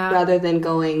yoga. Yeah. Rather than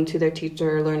going to their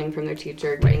teacher, learning from their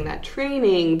teacher, getting that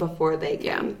training before they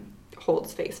can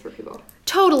hold space for people.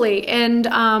 Totally. And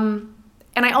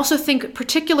I also think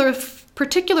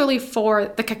particularly for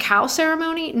the cacao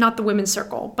ceremony, not the women's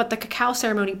circle, but the cacao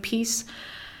ceremony piece,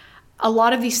 a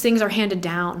lot of these things are handed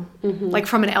down, like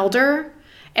from an elder.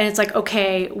 And it's like,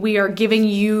 okay, we are giving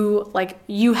you, like,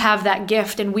 you have that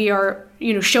gift, and we are,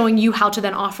 showing you how to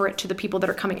then offer it to the people that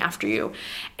are coming after you.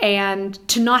 And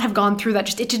to not have gone through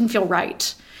that, it didn't feel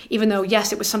right. Even though,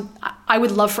 yes, it was I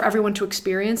would love for everyone to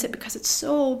experience it because it's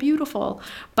so beautiful.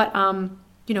 But,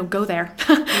 go there.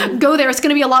 Go there. It's going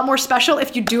to be a lot more special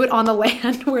if you do it on the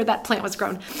land where that plant was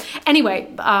grown.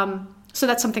 Anyway, so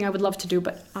that's something I would love to do,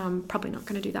 but probably not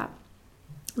going to do that.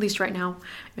 At least right now.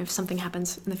 If something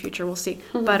happens in the future, we'll see.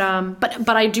 But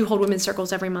I do hold women's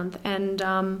circles every month,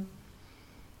 and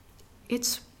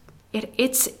it's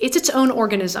its own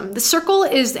organism. The circle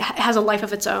has a life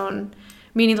of its own,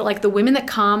 meaning that like the women that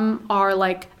come are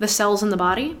like the cells in the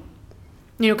body.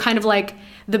 Kind of like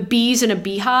the bees in a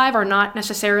beehive are not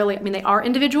necessarily, they are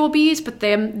individual bees, but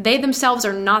they themselves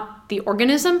are not the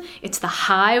organism. It's the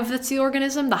hive that's the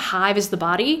organism. The hive is the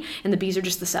body, and the bees are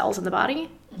just the cells in the body.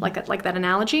 Like that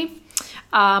analogy.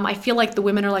 I feel like the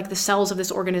women are like the cells of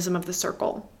this organism of the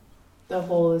circle. The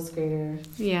whole is greater.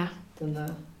 Yeah. Than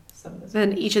the sum of the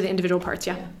Than each of the individual parts.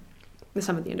 Yeah. The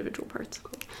sum of the individual parts.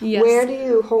 Cool. Yes. Where do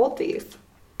you hold these?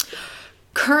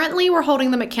 Currently, we're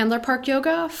holding them at Candler Park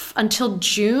Yoga until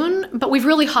June, but we've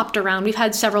really hopped around. We've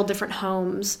had several different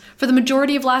homes. For the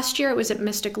majority of last year, it was at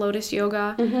Mystic Lotus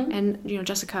Yoga, and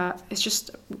Jessica is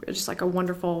just like a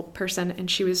wonderful person, and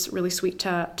she was really sweet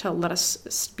to let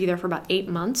us be there for about 8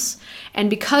 months. And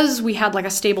because we had like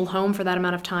a stable home for that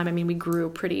amount of time, we grew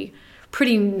pretty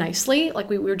nicely. Like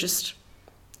we were just.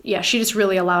 Yeah, she just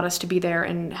really allowed us to be there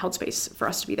and held space for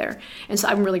us to be there, and so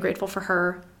I'm really grateful for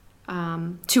her.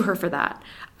 To her for that.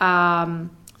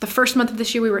 The first month of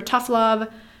this year we were at Tough Love.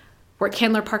 We're at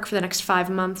Candler Park for the next 5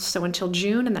 months, so until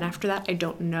June, and then after that I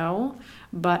don't know.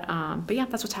 But yeah,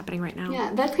 that's what's happening right now.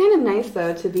 Yeah, that's kind of nice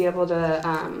though to be able to.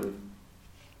 I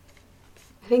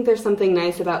think there's something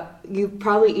nice about you.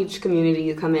 Probably each community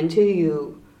you come into,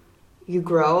 you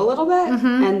grow a little bit,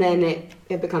 and then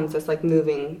it becomes this like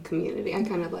moving community. I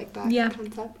kind of like that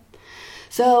concept.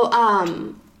 So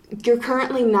you're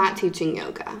currently not teaching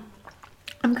yoga.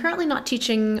 I'm currently not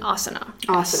teaching asana.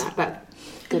 Asana, but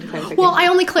good clarification. Well, I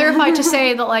only clarified to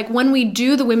say that like when we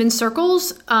do the women's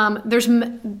circles,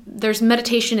 there's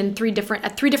meditation at three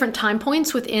different time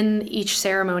points within each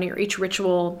ceremony or each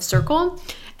ritual circle.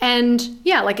 And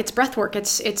yeah, like it's breath work,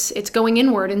 it's going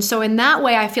inward. And so in that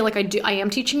way I feel like I am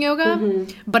teaching yoga,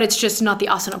 but it's just not the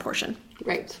asana portion.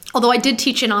 Right. Although I did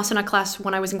teach an asana class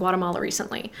when I was in Guatemala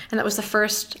recently, and that was the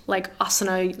first like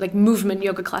asana, like movement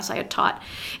yoga class I had taught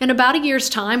in about a year's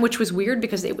time, which was weird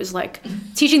because it was like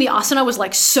teaching the asana was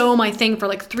like so my thing for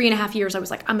like 3.5 years. I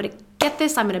was like, I'm going to get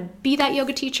this. I'm going to be that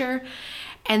yoga teacher.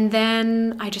 And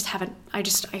then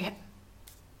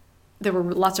there were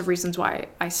lots of reasons why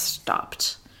I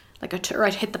stopped, or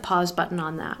I hit the pause button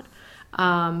on that.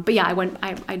 But yeah,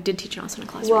 I did teach an asana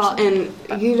class recently.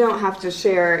 You don't have to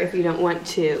share if you don't want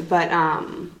to, but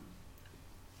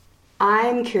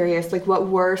I'm curious, like, what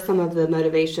were some of the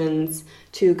motivations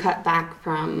to cut back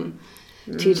from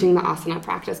teaching the asana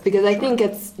practice? Because I think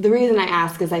the reason I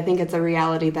ask is I think it's a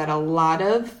reality that a lot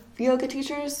of yoga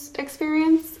teachers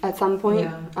experience at some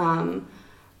point. Yeah.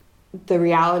 The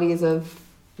realities of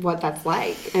what that's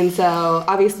like. And so,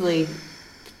 obviously,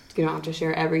 you don't have to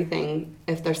share everything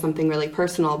if there's something really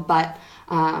personal, but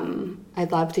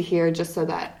I'd love to hear just so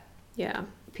that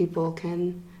people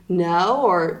can know,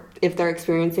 or if they're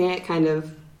experiencing it, kind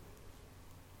of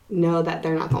know that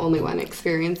they're not the only one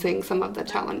experiencing some of the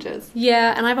challenges.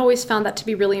 Yeah, and I've always found that to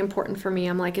be really important for me.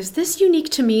 I'm like, is this unique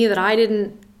to me that I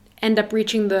didn't end up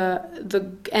reaching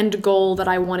the end goal that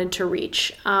I wanted to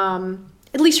reach?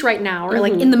 At least right now, or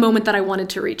like in the moment that I wanted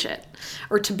to reach it,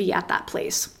 or to be at that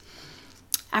place.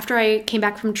 After I came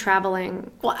back from traveling,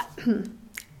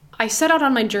 I set out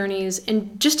on my journeys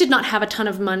and just did not have a ton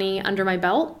of money under my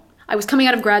belt. I was coming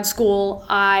out of grad school.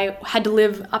 I had to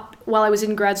live up while I was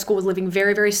in grad school, was living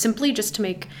very, very simply just to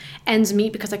make ends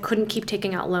meet because I couldn't keep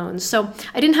taking out loans. So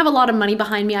I didn't have a lot of money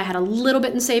behind me. I had a little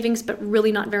bit in savings, but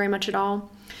really not very much at all.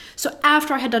 So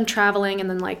after I had done traveling, and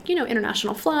then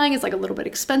international flying is like a little bit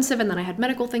expensive, and then I had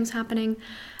medical things happening,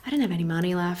 I didn't have any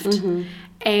money left.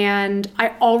 And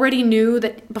I already knew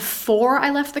that before I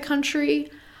left the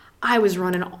country, I was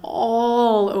running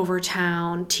all over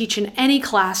town, teaching any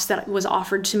class that was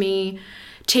offered to me,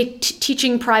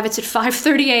 teaching privates at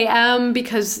 5:30 a.m.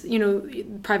 because,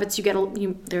 privates,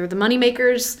 they're the money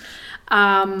makers.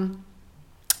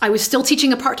 I was still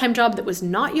teaching a part-time job that was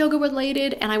not yoga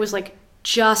related, and I was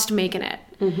just making it.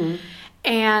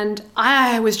 And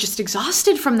I was just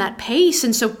exhausted from that pace.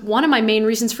 And so one of my main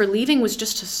reasons for leaving was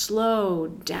just to slow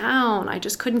down. I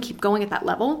just couldn't keep going at that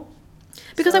level.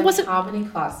 Because I wasn't... How many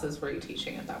classes were you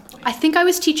teaching at that point? I think I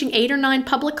was teaching 8 or 9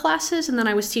 public classes, and then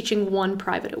I was teaching 1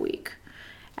 private a week.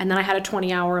 And then I had a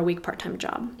 20-hour-a-week part-time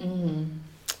job.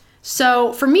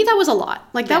 So for me, that was a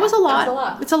lot. That was a lot. That's a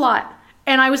lot. It's a lot.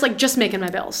 And I was just making my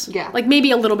bills. Yeah.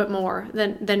 Maybe a little bit more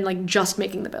than just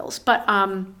making the bills. But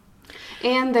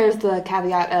and there's the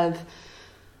caveat of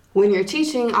when you're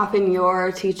teaching, often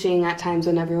you're teaching at times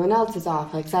when everyone else is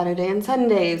off. Saturday and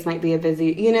Sundays might be a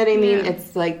busy, you know what I mean? Yeah.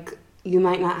 It's you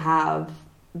might not have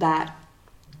that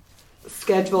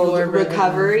scheduled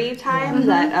recovery time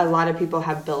that a lot of people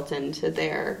have built into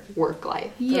their work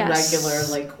life. Yes.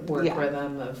 The regular work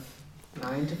rhythm of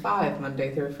 9 to 5,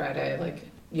 Monday through Friday,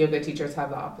 yoga teachers have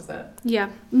the opposite. Yeah.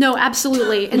 No,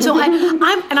 absolutely. And so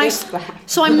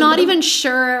I'm not even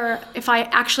sure if I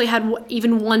actually had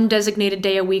even one designated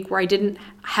day a week where I didn't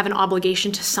have an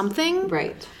obligation to something.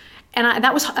 Right. And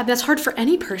that's hard for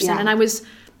any person. Yeah. And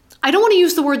I don't want to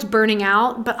use the words burning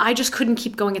out, but I just couldn't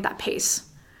keep going at that pace.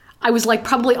 I was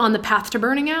probably on the path to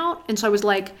burning out. And so I was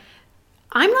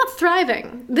I'm not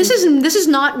thriving. This is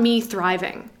not me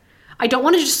thriving. I don't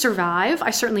want to just survive. I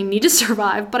certainly need to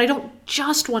survive, but I don't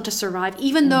just want to survive,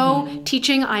 even though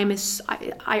teaching, I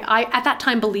at that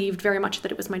time believed very much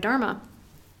that it was my Dharma.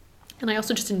 And I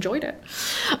also just enjoyed it.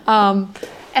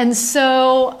 And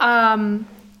so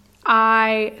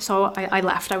I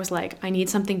left. I was I need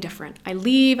something different. I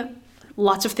leave,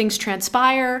 lots of things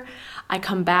transpire. I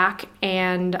come back,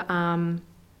 and I'm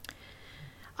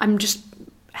just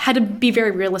had to be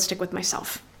very realistic with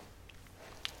myself.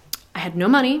 I had no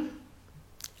money.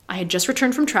 I had just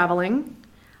returned from traveling.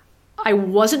 I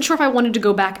wasn't sure if I wanted to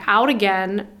go back out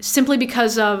again simply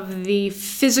because of the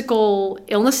physical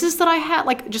illnesses that I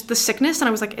had, just the sickness. And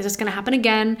I was is this going to happen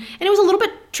again? And it was a little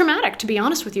bit traumatic, to be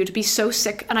honest with you, to be so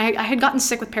sick. And I had gotten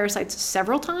sick with parasites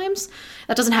several times.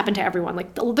 That doesn't happen to everyone.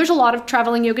 There's a lot of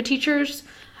traveling yoga teachers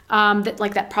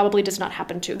that probably does not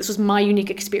happen to. This was my unique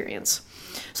experience.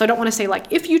 So I don't want to say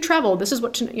if you travel, this is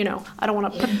what to, I don't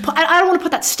want to I don't want to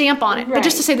put that stamp on it, but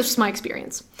just to say this was my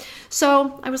experience.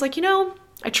 So I was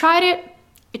I tried it.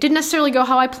 It didn't necessarily go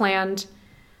how I planned.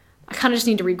 I kind of just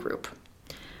need to regroup.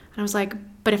 And I was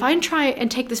but if I try and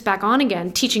take this back on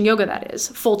again, teaching yoga, that is,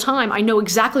 full time, I know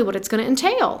exactly what it's going to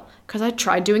entail because I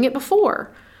tried doing it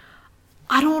before.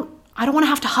 I don't want to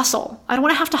have to hustle. I don't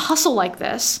want to have to hustle like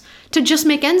this to just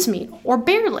make ends meet, or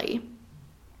barely.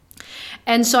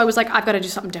 And so I was I've got to do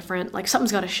something different.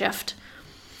 Something's got to shift.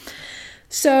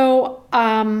 So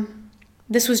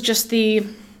this was just the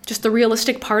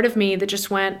realistic part of me that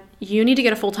just went, you need to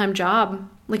get a full-time job.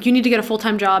 You need to get a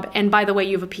full-time job. And by the way,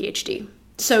 you have a PhD.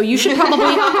 So you should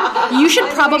probably,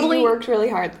 you worked really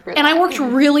hard for that. And I worked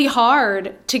really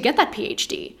hard to get that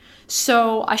PhD.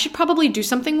 So I should probably do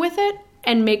something with it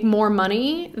and make more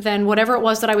money than whatever it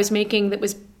was that I was making that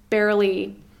was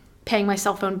barely paying my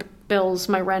cell phone bills,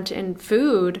 my rent and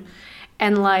food,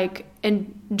 and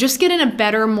just get in a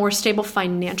better, more stable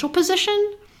financial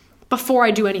position before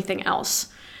I do anything else,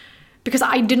 because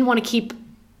I didn't want to keep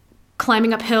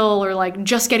climbing uphill or like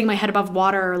just getting my head above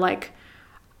water, like,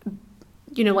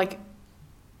 you know, like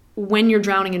when you're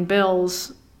drowning in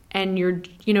bills and you're,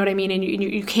 you know what I mean? And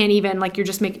you can't even, like, you're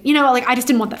just making, you know, like, I just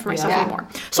didn't want that for myself anymore.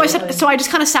 So I just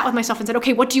kind of sat with myself and said,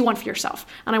 okay, what do you want for yourself?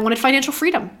 And I wanted financial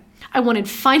freedom.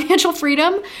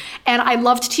 And I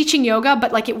loved teaching yoga,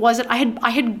 but like, it wasn't, I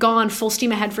had gone full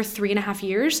steam ahead for 3.5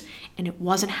 years and it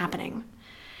wasn't happening.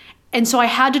 And so I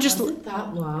had to just. Was it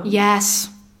that long? Yes.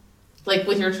 Like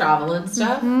with your travel and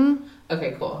stuff? Mm-hmm.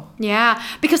 Okay, cool. Yeah.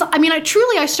 Because I mean,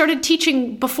 I started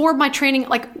teaching before my training,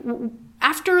 like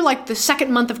after like the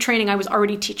second month of training, I was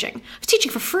already teaching. I was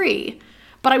teaching for free,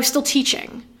 but I was still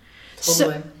teaching.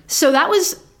 Totally. So that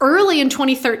was early in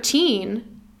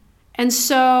 2013. And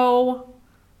so,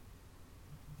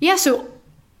 yeah, so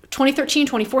 2013,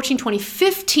 2014,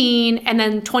 2015, and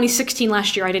then 2016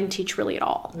 last year, I didn't teach really at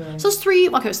all. Right. So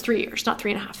it was 3 years, not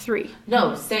 3.5, 3.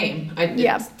 No, same. I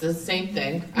did the same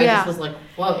thing. I just was like,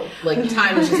 whoa. Like,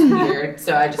 time was just weird.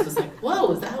 So I just was like,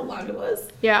 whoa, is that how long it was?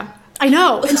 Yeah, I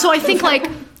know. And so I think, like,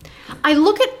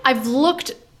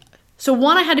 so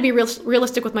one, I had to be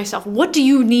realistic with myself. What do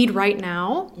you need right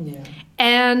now? Yeah.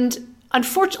 And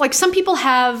unfortunately, like, some people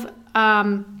have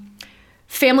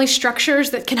family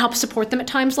structures that can help support them at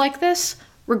times like this.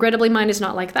 Regrettably, mine is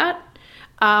not like that.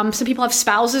 Some people have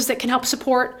spouses that can help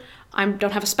support. I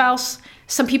don't have a spouse.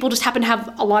 Some people just happen to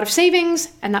have a lot of savings,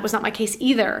 and that was not my case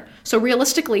either. So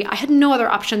realistically, I had no other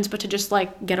options but to just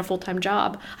like get a full-time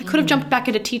job. I could have jumped back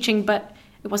into teaching, but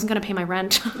it wasn't going to pay my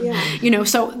rent. Yeah. You know,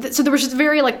 so there was just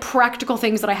very like practical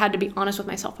things that I had to be honest with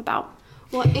myself about.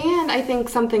 Well, and I think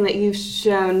something that you've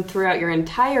shown throughout your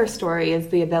entire story is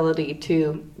the ability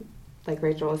to, like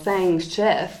Rachel was saying,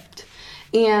 shift,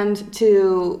 and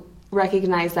to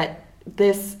recognize that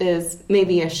this is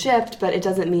maybe a shift, but it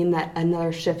doesn't mean that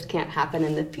another shift can't happen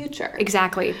in the future.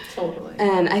 Exactly. Totally.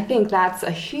 And I think that's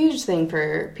a huge thing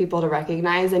for people to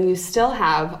recognize, and you still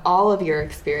have all of your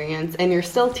experience, and you're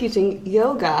still teaching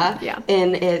yoga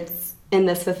in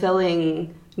this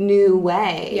fulfilling new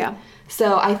way. Yeah.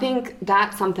 So I think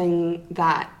that's something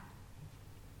that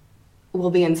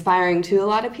will be inspiring to a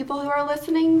lot of people who are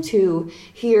listening, to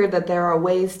hear that there are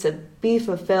ways to be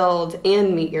fulfilled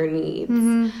and meet your needs.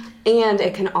 Mm-hmm. And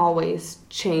it can always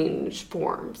change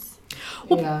forms.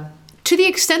 Well, to the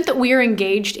extent that we are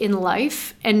engaged in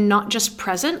life and not just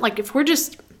present, like if we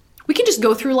can just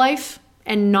go through life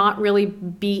and not really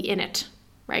be in it,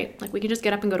 right? Like we can just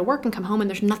get up and go to work and come home, and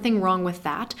there's nothing wrong with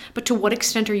that. But to what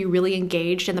extent are you really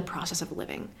engaged in the process of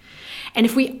living? And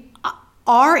if we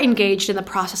are engaged in the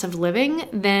process of living,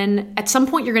 then at some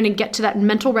point you're going to get to that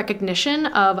mental recognition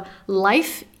of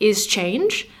life is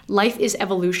change, life is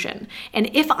evolution.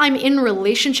 And if I'm in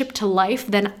relationship to life,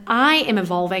 then I am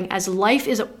evolving as life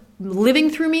is living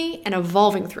through me and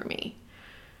evolving through me.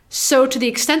 So to the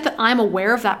extent that I'm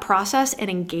aware of that process and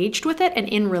engaged with it and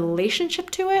in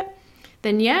relationship to it,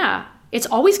 then yeah, it's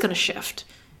always going to shift.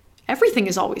 Everything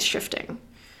is always shifting.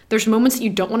 There's moments that you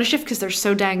don't want to shift because they're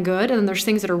so dang good, and then there's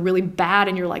things that are really bad,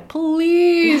 and you're like,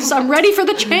 please, I'm ready for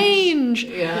the change.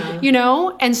 Yeah. You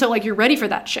know? And so, like, you're ready for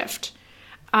that shift.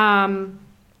 But,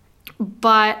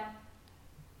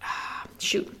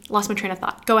 shoot, lost my train of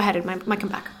thought. Go ahead, it might come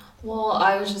back. Well,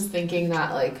 I was just thinking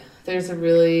that, like, there's a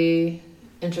really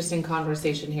interesting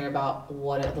conversation here about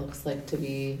what it looks like to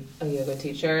be a yoga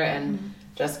teacher. And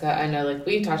Jessica, I know, like,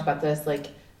 we talked about this, like,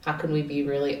 how can we be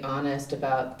really honest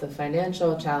about the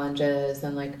financial challenges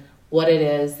and like what it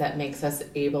is that makes us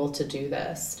able to do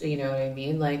this? You know what I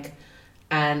mean? Like,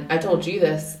 and I told you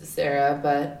this, Sarah,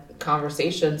 but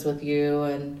conversations with you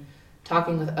and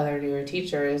talking with other newer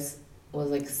teachers was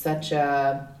like such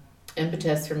a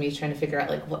impetus for me trying to figure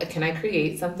out like, what can I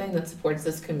create something that supports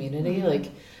this community? Mm-hmm. Like,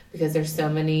 because there's so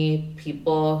many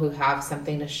people who have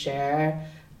something to share,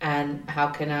 and how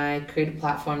can I create a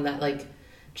platform that like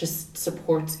just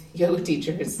supports yoga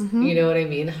teachers? Mm-hmm. You know what I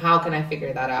mean? How can I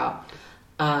figure that out?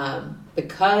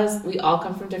 Because we all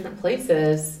come from different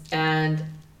places, and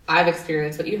I've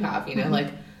experienced what you have, you know, mm-hmm.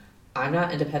 like I'm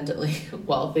not independently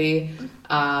wealthy.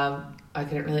 I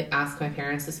couldn't really ask my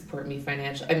parents to support me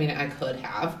financially. I mean, I could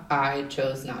have. I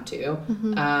chose not to.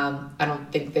 Mm-hmm. I don't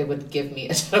think they would give me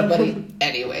a ton of money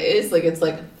anyways. Like, it's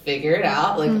like, figure it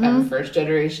out. Like, mm-hmm. I'm a first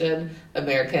generation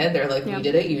American. They're like, we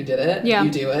did it, you did it, you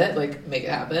do it. Like, make it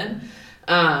happen.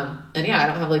 And yeah, I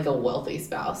don't have like a wealthy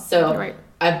spouse. So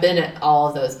I've been at all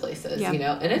of those places, you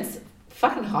know, and it's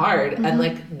fucking hard. Mm-hmm. And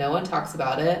like, no one talks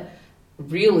about it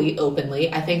really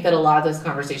openly. I think that a lot of those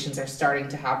conversations are starting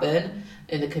to happen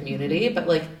in the community, but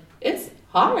like, it's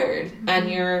hard. Mm-hmm. And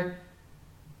you're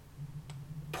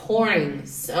pouring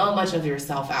so much of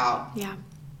yourself out. Yeah.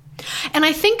 And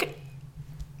I think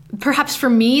perhaps for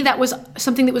me, that was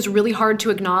something that was really hard to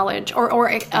acknowledge or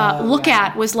look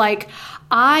at, was like,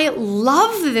 I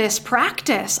love this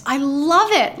practice. I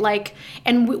love it. Like,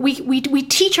 and we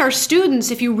teach our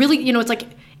students, if you really, it's like,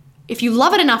 if you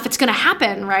love it enough, it's going to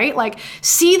happen, right? Like,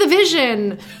 see the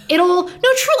vision. Truly.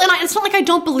 And it's not like I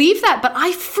don't believe that, but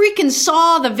I freaking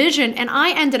saw the vision, and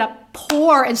I ended up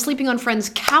poor and sleeping on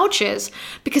friends' couches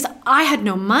because I had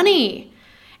no money.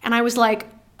 And I was like,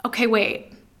 okay,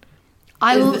 wait.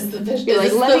 Is this the vision?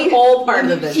 Is this the whole part of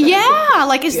the vision? Yeah.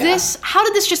 Like, this, how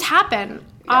did this just happen?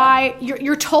 Yeah.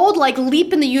 You're told, like,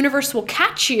 leap and the universe will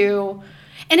catch you.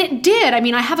 And it did. I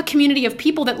mean, I have a community of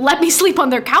people that let me sleep on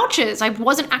their couches. I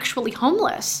wasn't actually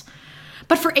homeless.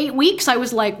 But for 8 weeks, I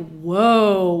was like,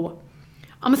 whoa,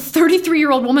 I'm a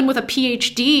 33-year-old woman with a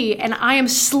PhD, and I am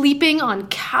sleeping on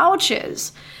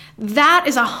couches. That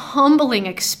is a humbling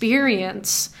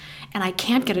experience. And I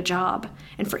can't get a job.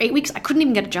 And for 8 weeks, I couldn't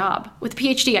even get a job. With a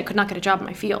PhD, I could not get a job in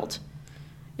my field.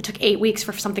 It took 8 weeks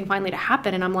for something finally to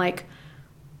happen. And I'm like,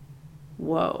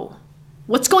 whoa,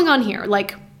 what's going on here?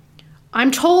 Like, I'm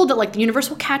told that, like, the universe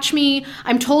will catch me.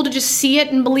 I'm told to just see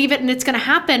it and believe it and it's going to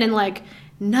happen. And, like,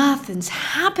 nothing's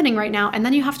happening right now. And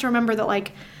then you have to remember that,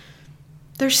 like,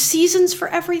 there's seasons for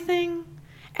everything.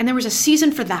 And there was a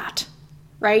season for that,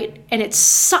 right? And it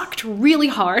sucked really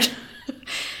hard.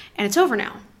 And it's over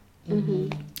now.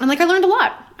 Mm-hmm. And, like, I learned a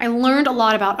lot. I learned a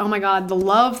lot about, oh my God, the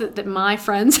love that my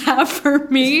friends have for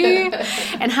me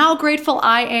and how grateful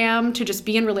I am to just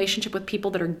be in relationship with people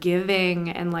that are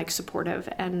giving and, like, supportive,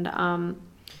 and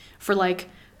for, like,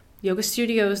 yoga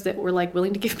studios that were, like,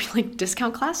 willing to give me, like,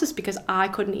 discount classes because I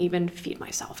couldn't even feed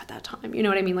myself at that time. You know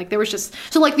what I mean? Like, there was just,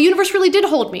 so, like, the universe really did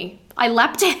hold me. I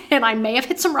leapt in, and I may have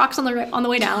hit some rocks on the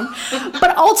way down,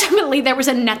 but ultimately there was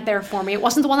a net there for me. It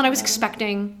wasn't the one that I was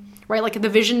expecting, right? Like, the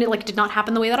vision, like, did not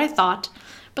happen the way that I thought.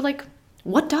 But, like,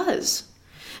 what does?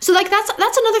 So, like, that's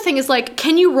another thing, is, like,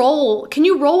 can you roll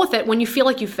with it when you feel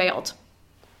like you failed?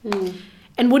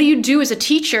 And what do you do as a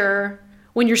teacher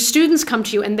when your students come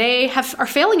to you and they are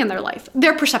failing in their life?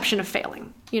 Their perception of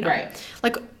failing, Right.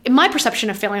 Like, in my perception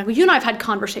of failing, like, you and I have had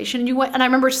conversation, and I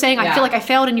remember saying, I feel like I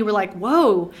failed, and you were like,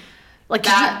 whoa. Like,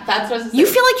 that's what you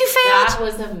feel like you failed? That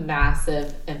was a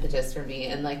massive impetus for me.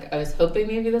 And, like, I was hoping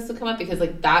maybe this would come up, because,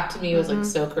 like, that to me was, like,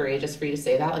 so courageous for you to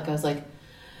say that. Like, I was like,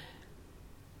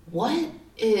 what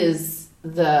is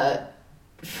the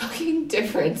fucking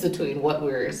difference between what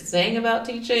we're saying about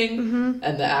teaching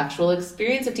and the actual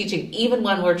experience of teaching, even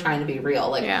when we're trying to be real?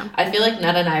 Like, I feel like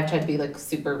Netta and I have tried to be, like,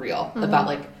 super real about,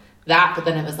 like, that, but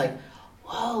then it was like,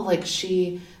 whoa, like,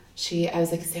 I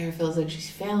was like, Sarah feels like she's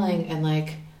failing, and,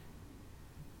 like,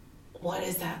 what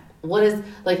is that? What is,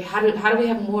 like, how do we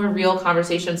have more real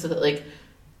conversations so that, like,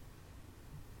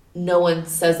 no one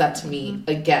says that to me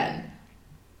again?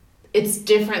 It's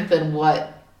different than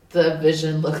what the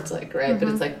vision looked like, right? But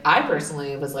it's like, I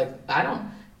personally was like,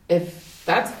 if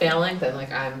that's failing, then, like,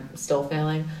 I'm still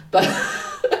failing. But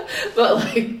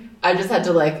like, I just had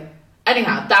to, like,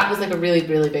 anyhow, that was, like, a really,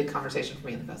 really big conversation for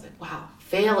me. And I was like, wow,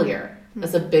 failure.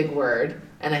 That's a big word.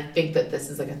 And I think that this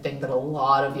is, like, a thing that a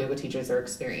lot of yoga teachers are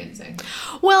experiencing.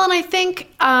 Well, and I think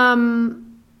as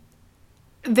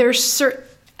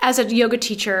a yoga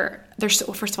teacher, first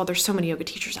of all, there's so many yoga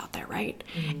teachers out there, right?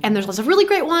 And there's lots of really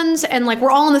great ones, and, like,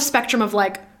 we're all on the spectrum of,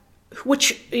 like,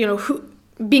 which, who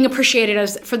being appreciated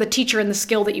as for the teacher and the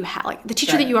skill that you have, like the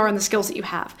teacher that you are and the skills that you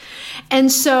have.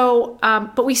 And so,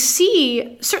 but we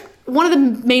see one of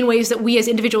the main ways that we as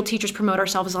individual teachers promote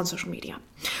ourselves is on social media.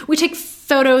 We take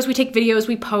photos, we take videos,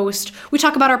 we post, we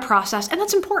talk about our process, and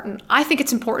that's important. I think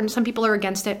it's important. Some people are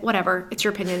against it. Whatever. It's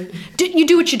your opinion. You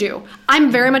do what you do.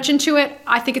 I'm very much into it.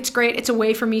 I think it's great. It's a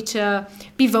way for me to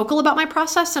be vocal about my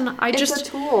process, and it's a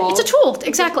tool. It's a tool,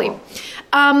 exactly.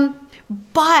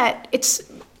 But it's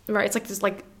right. It's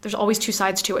like there's always two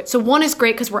sides to it. So one is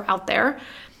great because we're out there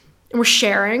and we're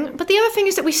sharing. But the other thing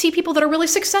is that we see people that are really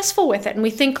successful with it. And we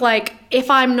think, like, if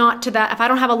I'm not to that, if I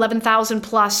don't have 11,000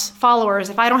 plus followers,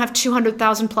 if I don't have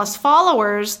 200,000 plus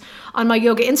followers on my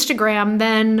yoga Instagram,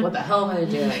 then what the hell am I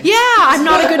doing? Yeah, I'm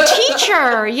not a good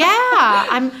teacher.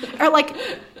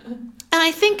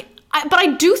 And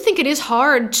I do think it is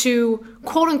hard to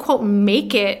quote unquote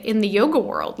make it in the yoga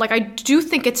world. Like, I do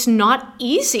think it's not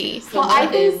easy. So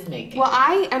what is making? Well,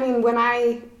 I mean, when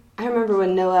I remember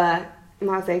when Noah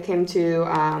Maze came to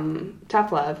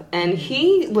Tough Love, and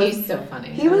he's so funny.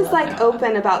 He was, like,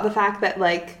 open about the fact that,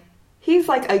 like, he's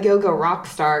like a yoga rock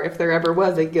star, if there ever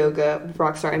was a yoga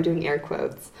rock star. I'm doing air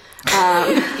quotes.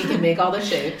 He can make all the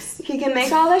shapes. He can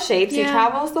make all the shapes. Yeah. He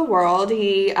travels the world.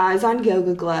 He is on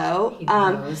Yoga Glow. He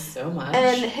knows so much.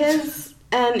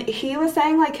 And he was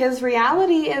saying, like, his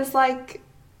reality is, like,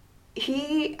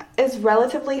 he is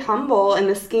relatively humble in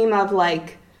the scheme of,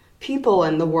 like, people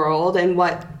in the world and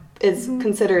what is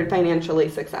considered financially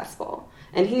successful.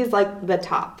 And he's, like, the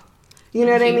top. You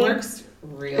know what I mean? He works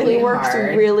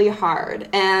really hard.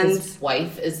 And his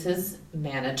wife is his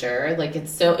manager. Like,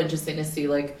 it's so interesting to see,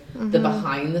 like, the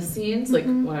behind the scenes. Like,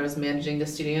 when I was managing the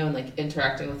studio and, like,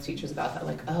 interacting with teachers about that,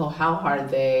 like, oh, how hard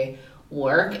they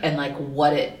work and, like,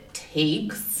 what it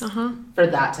takes for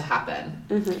that to happen.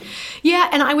 Yeah,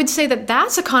 and I would say that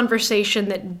that's a conversation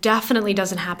that definitely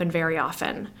doesn't happen very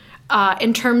often.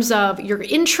 In terms of you're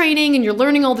in training and you're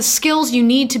learning all the skills you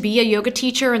need to be a yoga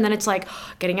teacher, and then it's like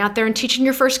getting out there and teaching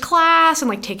your first class and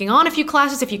like taking on a few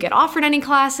classes if you get offered any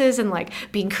classes, and like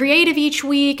being creative each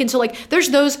week. And so like there's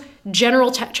those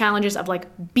general challenges of like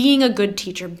being a good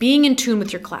teacher, being in tune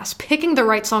with your class, picking the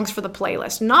right songs for the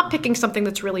playlist, not picking something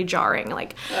that's really jarring,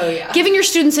 like giving your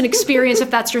students an experience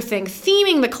if that's your thing,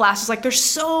 theming the classes. Like there's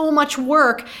so much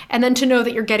work, and then to know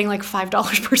that you're getting like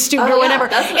 $5 per student or whatever.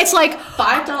 It's like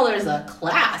 $5 a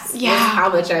class. Yeah, was how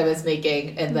much I was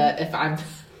making, and that if I'm,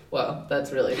 well,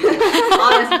 that's really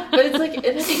honest. But it's like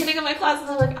in the beginning of my classes,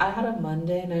 I'm like, I had a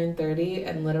Monday 9:30,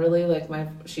 and literally like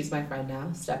she's my friend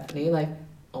now, Stephanie, like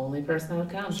only person that would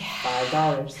come,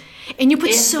 $5. And you put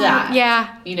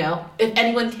you know, if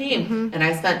anyone came, and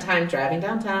I spent time driving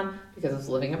downtown because I was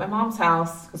living at my mom's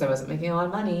house because I wasn't making a lot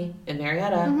of money in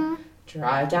Marietta.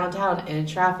 Drive downtown in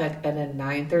traffic at a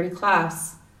 9:30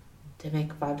 class to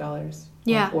make $5.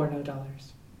 Or no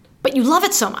dollars. But you love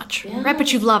it so much, right?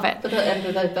 But you love it. But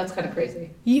that's kind of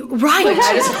crazy. Right.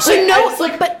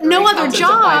 Like, but no other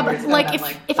job. Like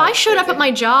if I showed up at my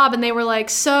job and they were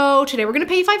like, so today we're going to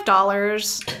pay you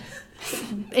 $5.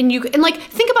 And like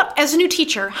think about, as a new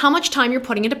teacher, how much time you're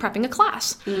putting into prepping a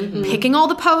class. Picking all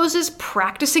the poses,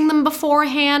 practicing them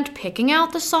beforehand, picking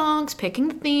out the songs, picking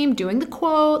the theme, doing the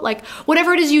quote, like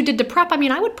whatever it is you did to prep. I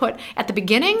mean, I would put at the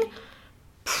beginning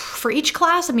for each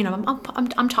class, I mean,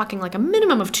 I'm talking like a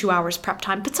minimum of 2 hours prep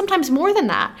time, but sometimes more than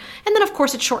that. And then, of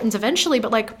course, it shortens eventually,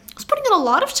 but like I was putting in a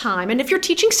lot of time. And if you're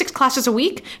teaching 6 classes a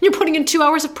week and you're putting in 2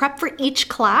 hours of prep for each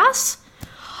class,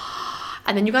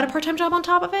 and then you got a part-time job on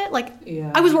top of it, like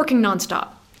I was working nonstop.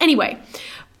 Anyway,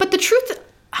 but the truth,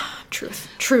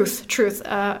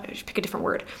 pick a different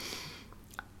word.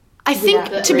 I think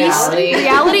reality,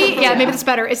 maybe that's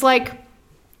better. It's like,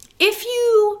 if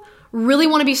you really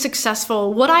want to be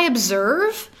successful, what I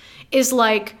observe is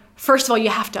like, first of all, you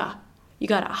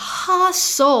gotta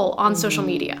hustle on social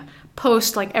media,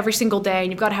 post like every single day,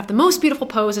 and you've got to have the most beautiful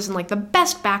poses and like the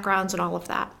best backgrounds and all of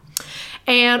that.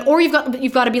 And or you've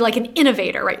got to be like an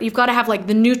innovator, right? You've got to have like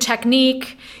the new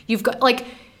technique. You've got like,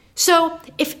 so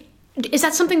is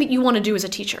that something that you want to do as a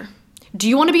teacher? Do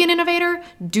you want to be an innovator?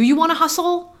 Do you want to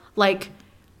hustle? Like,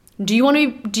 do you want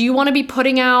to be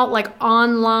putting out like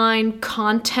online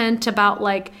content about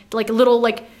like little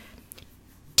like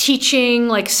teaching,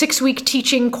 like 6-week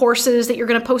teaching courses that you're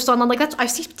going to post online? Like I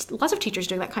see lots of teachers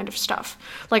doing that kind of stuff.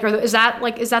 Like, is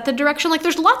that the direction? Like,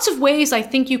 there's lots of ways I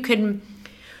think you can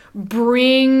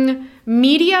bring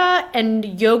media and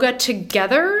yoga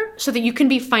together so that you can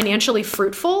be financially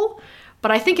fruitful.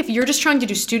 But I think if you're just trying to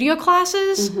do studio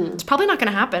classes, it's probably not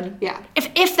going to happen. Yeah.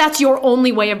 If that's your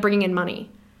only way of bringing in money,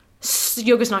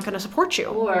 yoga's not going to support you.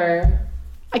 Or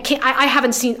I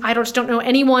don't know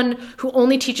anyone who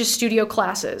only teaches studio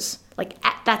classes. Like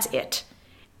that's it,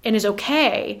 and is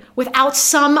okay without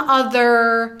some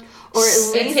other. Or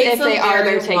at least if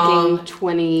they're taking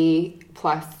 20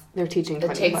 plus. They're teaching 20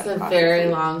 plus. It takes a very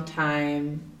long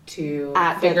time to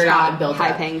figure it out and build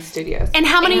high-paying studios. And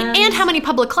how many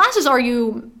public classes are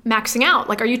you maxing out?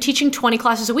 Like, are you teaching 20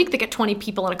 classes a week that get 20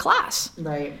 people in a class?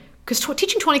 Right. Because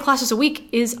teaching 20 classes a week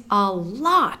is a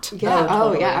lot. Yeah.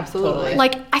 Totally, absolutely. Totally.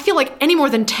 Like, I feel like any more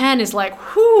than 10 is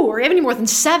like, whoo, or any more than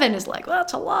 7 is like, well,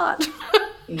 that's a lot.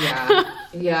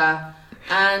 Yeah.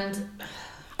 And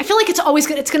I feel like it's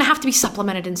going to have to be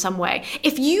supplemented in some way.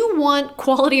 If you want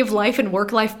quality of life and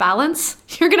work-life balance,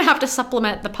 you're going to have to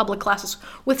supplement the public classes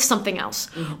with something else.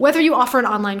 Whether you offer an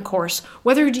online course,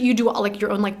 whether you do like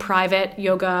your own like private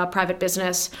yoga, private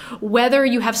business, whether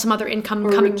you have some other income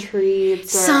coming,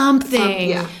 retreats, something.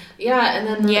 Yeah, and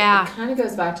then it kind of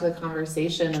goes back to the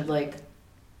conversation of like,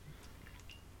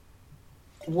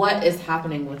 what is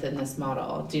happening within this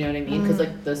model? Do you know what I mean? Because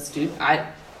like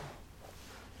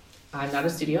I'm not a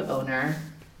studio owner,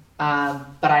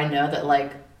 but I know that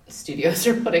like studios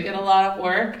are putting in a lot of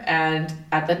work, and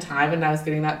at the time when I was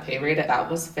getting that pay rate, that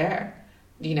was fair.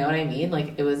 You know what I mean?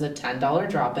 Like, it was a $10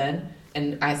 drop-in,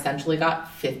 and I essentially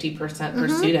got 50% per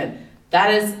student.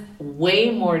 That is way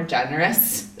more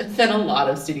generous than a lot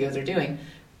of studios are doing.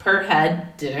 Per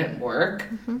head didn't work.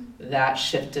 That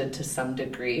shifted to some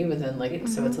degree within, like,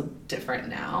 so it's different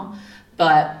now.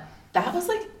 But that was,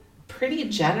 like, pretty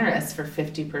generous for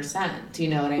 50%. Do you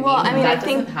know what I mean? Well, I mean, that I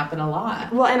think, doesn't happen a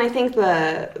lot. Well, and I think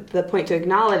the point to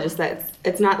acknowledge is that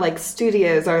it's not like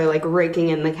studios are like raking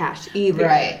in the cash either.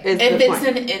 Right. If it's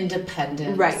an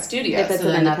independent studio, so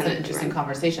then that's an interesting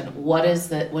conversation. What is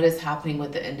happening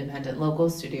with the independent local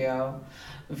studio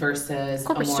versus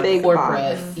a more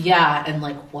corporate? Yeah, and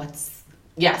like so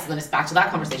then it's back to that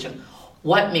conversation.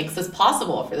 What makes this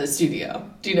possible for the studio?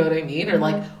 Do you know what I mean? Or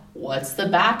like, what's the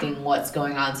backing? What's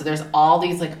going on? So there's all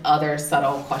these like other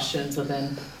subtle questions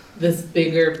within this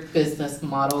bigger business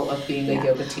model of being a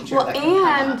yoga teacher. Well,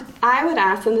 and I would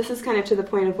ask, and this is kind of to the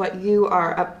point of what you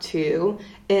are up to,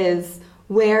 is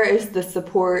where is the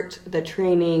support, the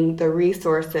training, the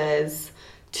resources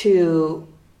to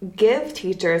give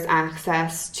teachers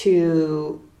access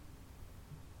to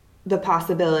the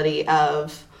possibility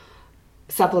of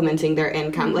supplementing their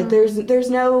income? Like there's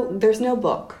no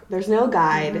book, there's no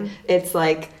guide. It's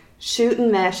like shoot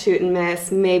and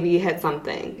miss, maybe you hit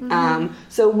something.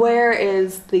 So where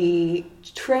is the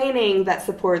training that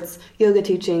supports yoga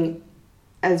teaching,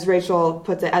 as Rachel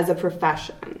puts it, as a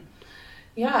profession?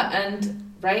 Yeah,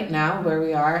 and right now where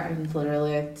we are, and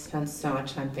literally I spent so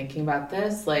much time thinking about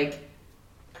this, like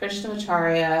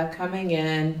Krishnamacharya coming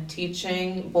in,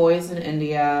 teaching boys in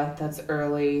India, that's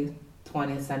early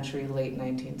 20th century, late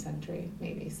 19th century,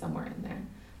 maybe somewhere in there.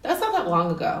 That's not that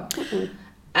long ago.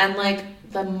 And like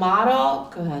the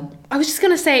model, go ahead. I was just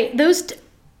going to say, those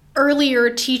earlier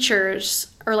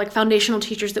teachers, or like foundational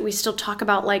teachers that we still talk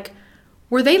about, like,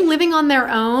 were they living on their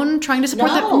own, trying to support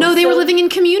them? No, they were living in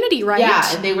community, right?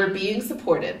 Yeah, and they were being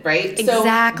supported, right? Exactly. So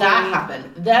that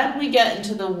happened. Then we get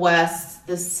into the West,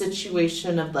 this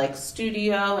situation of like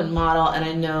studio and model, and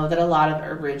I know that a lot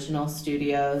of original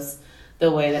studios, the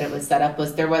way that it was set up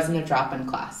was there wasn't a drop-in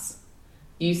class.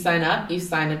 You sign up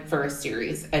for a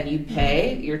series, and you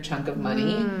pay your chunk of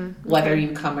money, whether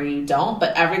you come or you don't,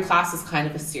 but every class is kind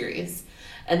of a series.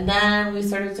 And then we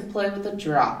started to play with the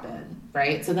drop-in,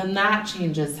 right? So then that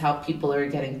changes how people are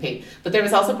getting paid. But there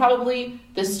was also probably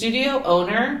the studio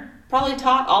owner probably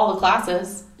taught all the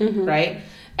classes, right?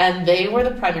 And they were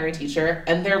the primary teacher,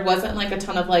 and there wasn't like a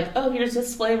ton of like, oh, here's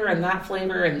this flavor and that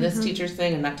flavor and this teacher's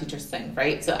thing and that teacher's thing,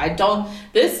 right? So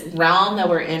this realm that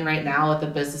we're in right now with the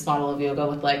business model of yoga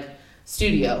with like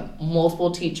studio,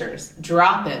 multiple teachers,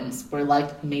 drop-ins, where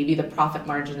like maybe the profit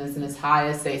margin isn't as high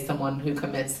as say someone who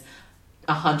commits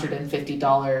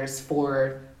 $150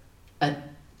 for a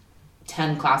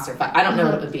 10 class or 5. I don't know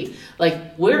what it would be.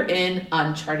 Like, we're in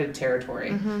uncharted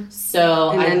territory.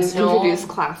 So and then introduce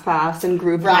ClassPass and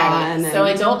Groupon. Right. So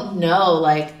I don't know,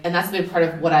 like, and that's a big part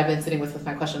of what I've been sitting with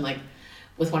my question, like,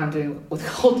 with what I'm doing with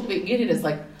Cultivate Union is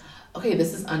like, okay,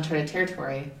 this is uncharted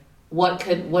territory. What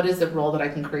is the role that I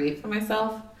can create for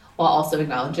myself while also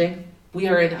acknowledging we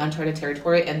are in uncharted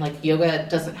territory, and like yoga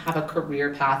doesn't have a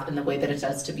career path in the way that it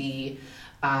does to be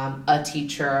a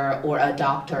teacher or a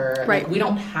doctor. Right. Like, we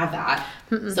don't have that.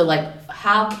 So like,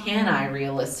 how can I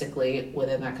realistically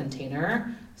within that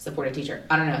container support a teacher?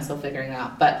 I don't know, still figuring it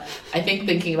out. But I think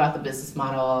thinking about the business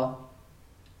model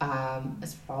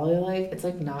is probably like, it's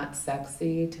like not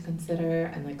sexy to consider,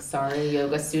 and like, sorry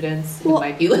yoga students who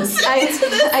might be listening to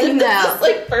this. I know. It's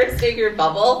like bursting your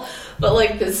bubble, but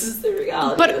like, this is the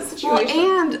reality of the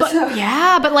situation.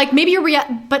 But like maybe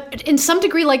but in some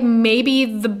degree, like maybe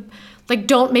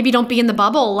don't be in the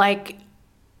bubble. Like,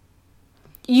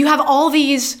 you have all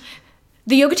these,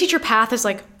 the yoga teacher path is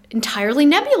like entirely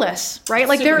nebulous, right?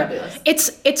 Like nebulous.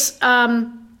 It's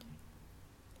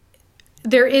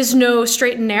there is no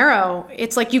straight and narrow.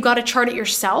 It's like you got to chart it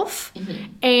yourself,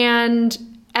 and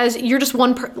as you're just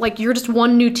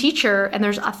one new teacher, and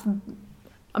there's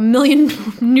a million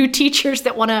new teachers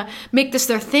that want to make this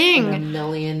their thing. And a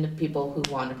million people who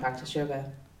want to practice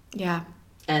yoga. Yeah.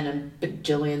 And a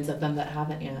bajillions of them that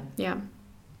haven't yet. Yeah.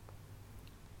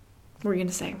 What were you going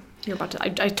to say? You're about to... I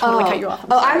totally cut you off.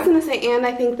 I was going to say, and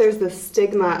I think there's the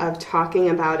stigma of talking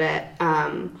about it,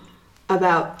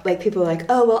 about, like, people are like,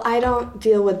 oh, well, I don't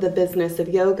deal with the business of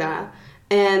yoga.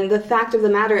 And the fact of the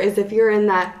matter is, if you're in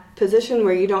that position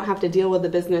where you don't have to deal with the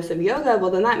business of yoga,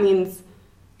 well, then that means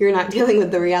you're not dealing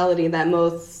with the reality that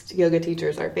most yoga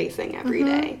teachers are facing every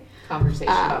day.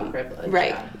 Conversation about privilege.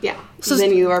 Right, yeah. So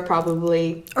then you are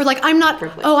probably... Or like, I'm not...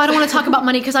 privileged. Oh, I don't want to talk about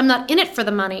money because I'm not in it for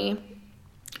the money.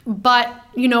 But,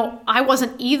 you know, I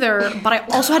wasn't either, but I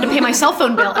also had to pay my cell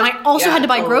phone bill, and I also had to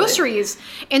buy groceries.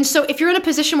 And so if you're in a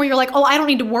position where you're like, oh, I don't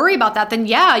need to worry about that, then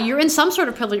yeah, you're in some sort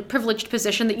of privileged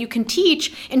position that you can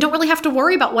teach and don't really have to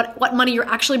worry about what money you're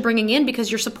actually bringing in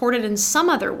because you're supported in some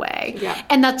other way. Yeah.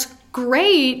 And that's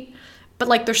great, but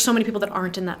like there's so many people that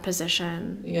aren't in that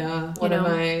position. Yeah.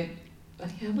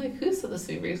 I'm like, who said this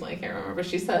to me recently? I can't remember. But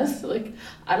she says, like,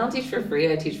 I don't teach for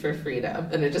free, I teach for freedom.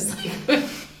 And it just like...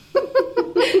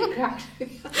 I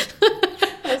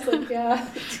was like, yeah,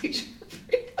 teach for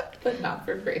free, but not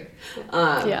for free.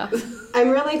 Yeah. I'm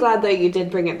really glad that you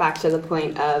did bring it back to the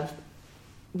point of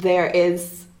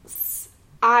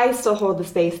I still hold the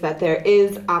space that there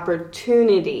is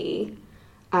opportunity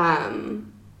to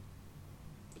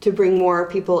bring more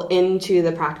people into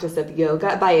the practice of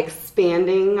yoga by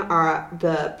expanding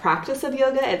the practice of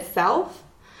yoga itself.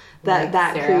 That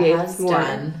Sarah creates has more.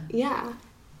 Done. Yeah.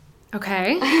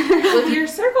 Okay. With your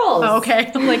circles. Oh,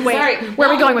 okay. I'm like, wait, Sorry, where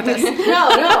are we going with this? No.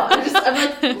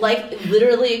 I'm like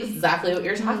literally exactly what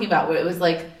you're talking about. Where it was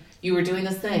like you were doing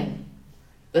this thing,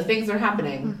 the things were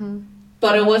happening,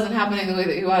 but it wasn't happening the way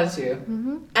that you wanted to.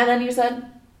 And then you said,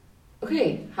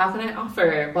 okay, how can I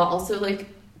offer while also like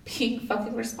being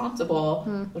fucking responsible?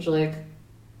 Which like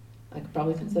I could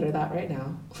probably consider that right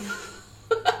now.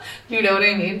 You know what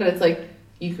I mean? But it's like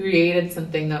you created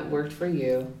something that worked for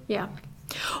you. Yeah.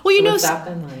 Well, you know, like?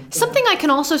 Something I can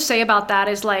also say about that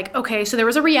is like, okay, so there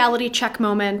was a reality check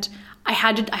moment. I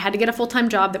had to get a full-time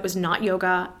job that was not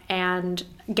yoga and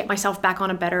get myself back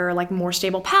on a better, like more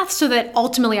stable path so that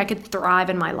ultimately I could thrive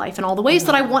in my life in all the ways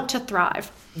that I want to thrive.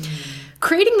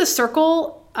 Creating the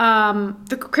circle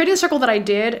that I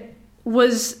did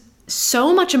was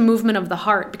so much a movement of the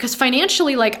heart because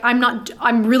financially, like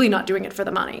I'm really not doing it for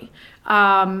the money.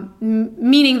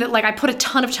 Meaning that like I put a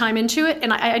ton of time into it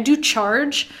and I do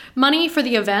charge money for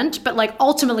the event, but like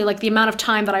ultimately like the amount of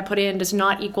time that I put in does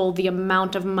not equal the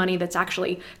amount of money that's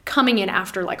actually coming in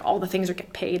after like all the things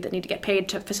that need to get paid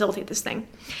to facilitate this thing.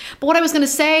 But what I was going to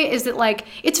say is that like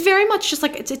it's very much just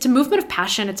like it's a movement of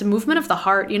passion, it's a movement of the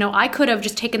heart. You know, I could have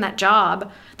just taken that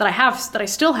job that I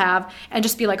still have and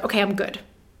just be like, okay, I'm good.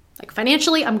 Like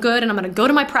financially, I'm good, and I'm going to go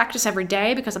to my practice every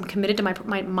day because I'm committed to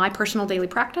my personal daily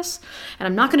practice, and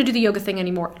I'm not going to do the yoga thing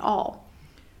anymore at all.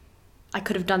 I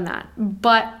could have done that,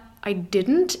 but I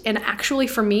didn't, and actually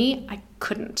for me, I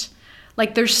couldn't.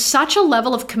 Like there's such a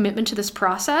level of commitment to this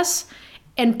process,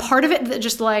 and part of it that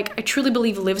just like I truly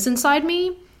believe lives inside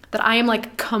me, that I am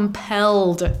like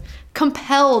compelled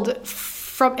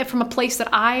from a place that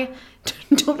I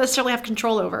don't necessarily have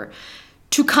control over,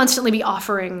 to constantly be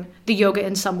offering the yoga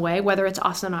in some way, whether it's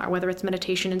asana or whether it's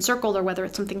meditation in circle or whether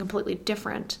it's something completely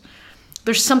different.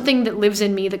 There's something that lives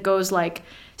in me that goes like,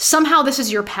 somehow this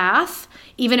is your path,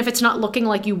 even if it's not looking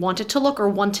like you want it to look or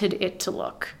wanted it to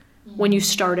look when you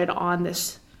started on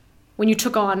this, when you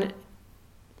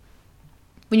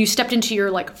stepped into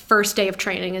your like first day of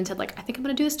training and said like, I think I'm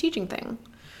going to do this teaching thing.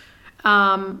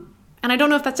 And I don't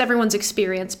know if that's everyone's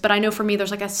experience, but I know for me,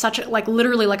 there's like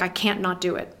literally like I can't not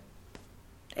do it.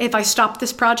 If I stopped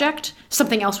this project,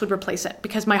 something else would replace it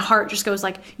because my heart just goes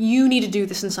like, you need to do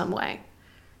this in some way.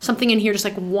 Something in here just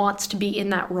like wants to be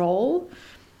in that role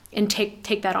and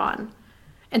take that on.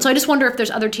 And so I just wonder if there's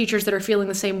other teachers that are feeling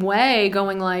the same way,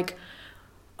 going like,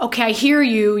 okay, I hear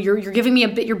you. You're giving me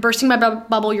you're bursting my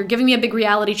bubble. You're giving me a big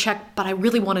reality check, but I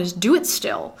really want to do it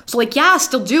still. So like, yeah,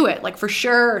 still do it. Like for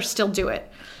sure, still do it.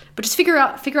 But just figure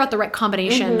out the right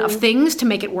combination of things to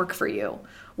make it work for you.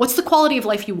 What's the quality of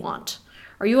life you want?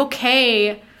 Are you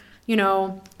okay, you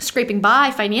know, scraping by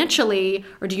financially,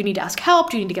 or do you need to ask help?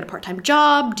 Do you need to get a part-time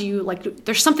job?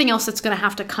 There's something else that's going to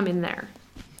have to come in there.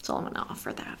 That's all I'm going to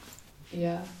offer that.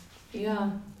 Yeah.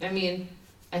 I mean,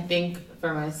 I think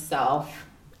for myself,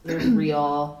 the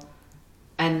real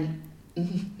thing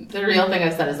I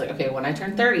said is like, okay, when I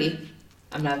turn 30,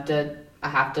 I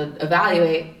have to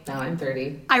evaluate. Now I'm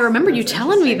 30. I remember you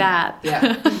telling me that.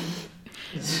 Yeah.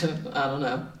 I don't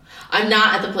know. I'm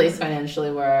not at the place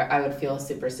financially where I would feel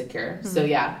super secure. Mm-hmm. So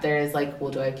yeah, there is like,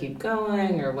 well, do I keep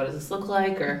going, or what does this look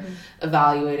like, or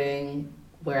evaluating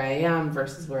where I am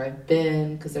versus where I've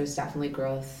been, because there's definitely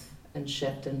growth and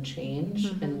shift and change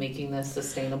and making this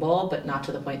sustainable, but not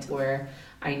to the point to where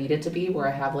I need it to be, where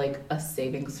I have like a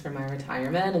savings for my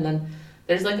retirement. And then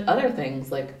there's like other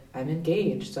things, like I'm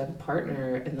engaged, I'm a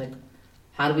partner, and like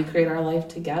how do we create our life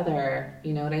together?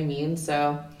 You know what I mean?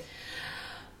 So,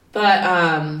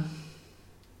 but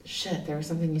shit, there was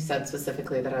something you said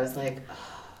specifically that I was like,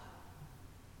 oh,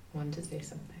 I wanted to say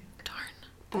something. Darn.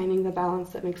 Finding the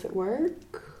balance that makes it work.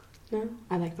 No,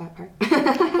 I like that part.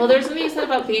 Well, there's something you said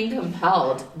about being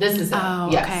compelled. This is it. Oh,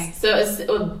 yes. okay.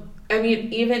 So I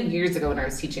mean, even years ago when I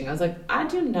was teaching, I was like, I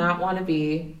do not want to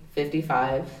be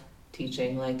 55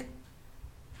 teaching like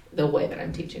the way that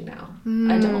I'm teaching now.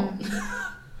 I don't.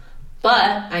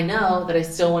 But I know that I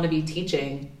still want to be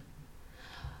teaching.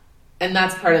 And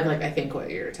that's part of like, I think what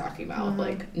you're talking about,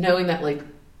 like knowing that like,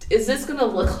 is this going to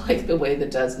look like the way that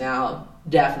does now?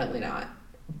 Definitely not.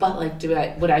 But like,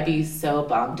 would I be so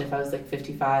bummed if I was like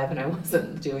 55 and I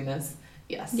wasn't doing this?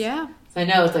 Yes. Yeah. So I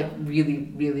know it's like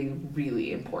really, really,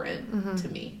 really important to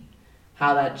me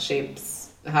how that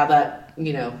shapes, how that,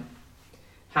 you know,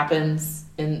 happens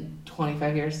in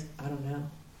 25 years. I don't know.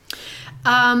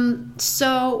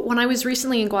 So when I was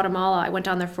recently in Guatemala, I went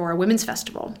down there for a women's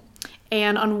festival.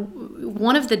 And on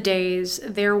one of the days,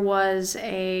 there was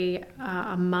a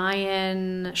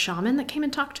Mayan shaman that came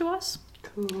and talked to us.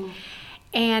 Cool.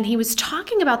 And he was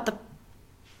talking about the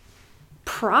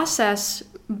process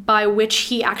by which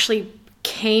he actually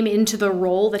came into the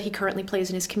role that he currently plays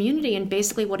in his community. And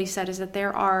basically what he said is that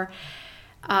there are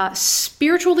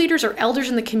spiritual leaders or elders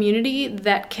in the community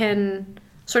that can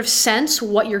sort of sense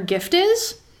what your gift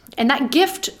is. And that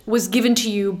gift was given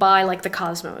to you by like the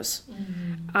cosmos.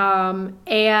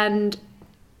 And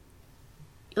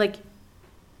like,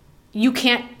 you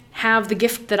can't have the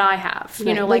gift that I have,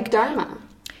 you know, like Dharma.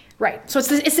 Right. So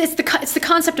it's the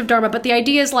concept of Dharma, but the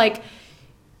idea is like,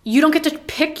 you don't get to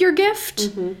pick your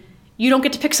gift. You don't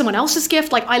get to pick someone else's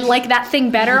gift. Like, I like that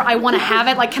thing better. I want to have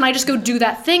it. Like, can I just go do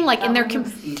that thing? Like, in their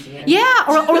yeah,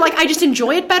 or like I just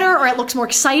enjoy it better, or it looks more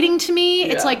exciting to me.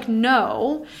 Yeah. It's like,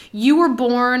 no, you were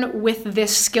born with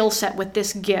this skill set, with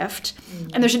this gift,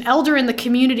 and there's an elder in the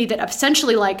community that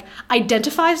essentially like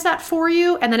identifies that for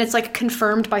you, and then it's like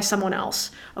confirmed by someone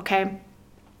else. Okay,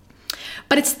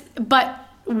 but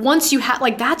once you have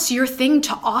like, that's your thing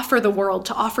to offer the world,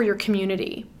 to offer your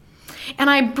community. And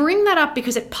I bring that up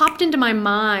because it popped into my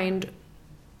mind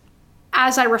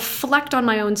as I reflect on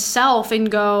my own self and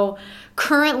go,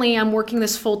 currently I'm working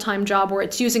this full-time job where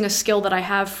it's using a skill that I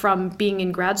have from being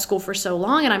in grad school for so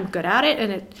long, and I'm good at it,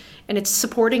 and it's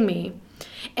supporting me.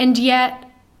 And yet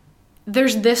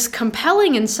there's this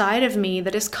compelling inside of me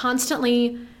that is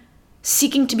constantly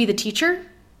seeking to be the teacher,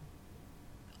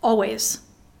 always.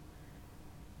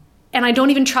 And I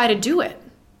don't even try to do it.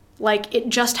 Like, it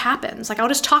just happens. Like, I'll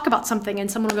just talk about something and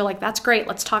someone will go like, that's great.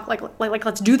 Let's talk, like,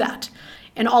 let's do that.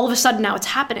 And all of a sudden now it's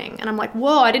happening. And I'm like,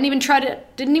 whoa, I didn't even try to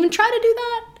do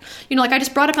that. You know, like I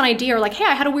just brought up an idea or like, hey,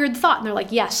 I had a weird thought. And they're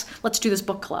like, yes, let's do this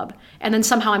book club. And then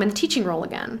somehow I'm in the teaching role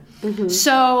again.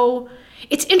 So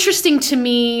it's interesting to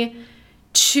me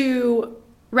to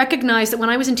recognize that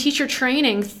when I was in teacher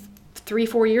training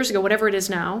 3-4 years ago, whatever it is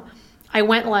now, I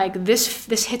went like, this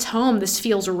hits home. This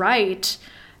feels right.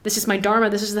 This is my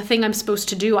Dharma. This is the thing I'm supposed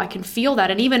to do. I can feel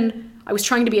that. And even I was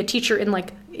trying to be a teacher in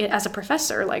like, as a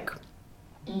professor, like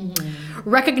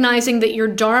recognizing that your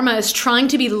Dharma is trying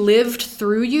to be lived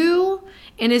through you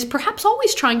and is perhaps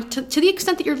always trying to the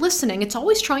extent that you're listening, it's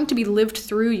always trying to be lived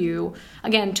through you.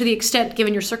 Again, to the extent,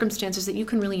 given your circumstances, that you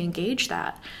can really engage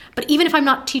that. But even if I'm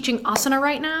not teaching asana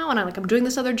right now and I'm doing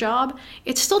this other job,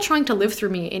 it's still trying to live through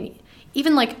me. And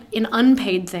even like in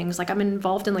unpaid things, like I'm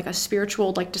involved in like a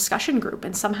spiritual like discussion group,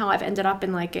 and somehow I've ended up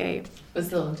in like a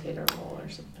facilitator role or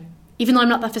something. Even though I'm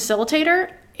not the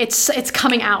facilitator, it's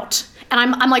coming out, and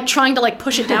I'm like trying to like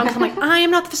push it down because I'm like, I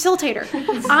am not the facilitator.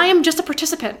 I am just a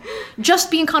participant, just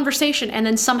be in conversation, and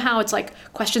then somehow it's like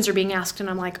questions are being asked, and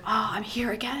I'm like, oh, I'm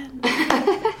here again.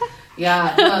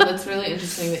 Yeah, no, that's really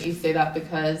interesting that you say that,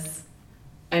 because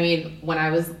I mean, when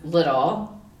I was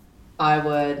little, I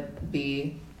would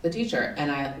be the teacher,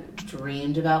 and I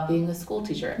dreamed about being a school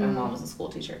teacher. My mom was a school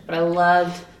teacher, but I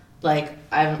loved, like,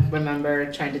 I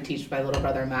remember trying to teach my little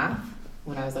brother math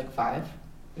when I was like 5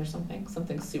 or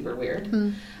something super weird.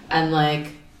 And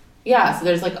like, yeah, so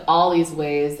there's like all these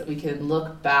ways that we can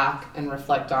look back and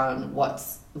reflect on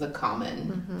what's the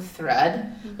common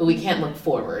thread, but we can't look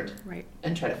forward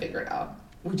and try to figure it out.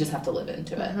 We just have to live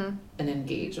into it and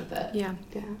engage with it. Yeah.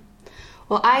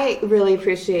 Well, I really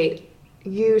appreciate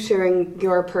you sharing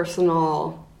your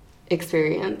personal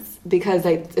experience, because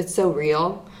it's so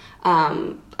real.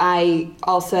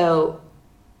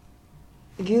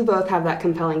 You both have that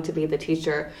compelling to be the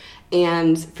teacher.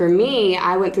 And for me,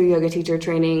 I went through yoga teacher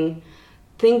training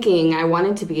thinking I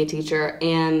wanted to be a teacher,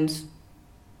 and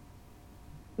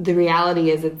the reality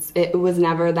is it was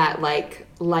never that like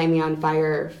light me on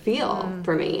fire feel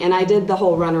for me. And I did the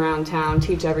whole run around town,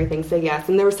 teach everything, say yes.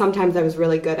 And there were sometimes I was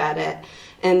really good at it,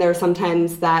 and there were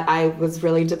sometimes that I was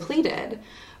really depleted.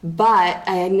 But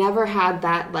I never had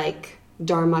that like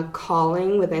Dharma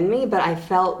calling within me, but I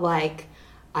felt like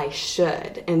I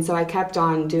should. And so I kept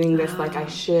on doing this like I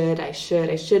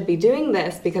should be doing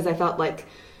this, because I felt like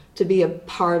to be a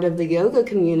part of the yoga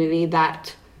community,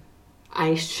 that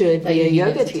I should be a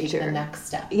yoga teacher. Take the next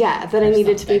step. Yeah, that I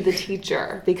needed to be the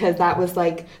teacher, because that was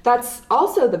like, that's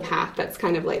also the path that's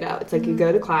kind of laid out. It's like you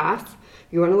go to class,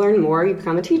 you want to learn more, you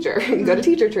become a teacher, you go to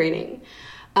teacher training.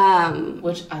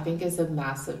 Which I think is a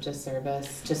massive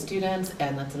disservice to students,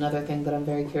 and that's another thing that I'm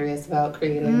very curious about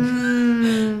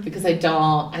creating, because I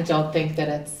don't think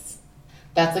that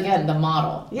that's again the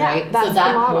model, right? So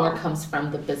that more comes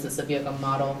from the business of yoga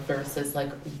model versus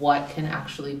like what can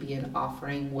actually be an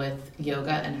offering with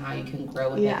yoga and how you can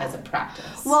grow with it as a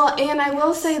practice. Well, and I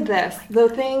will say this, the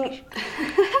thing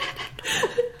I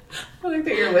think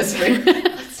that you're whispering.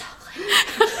 Let's talk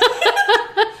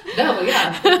No,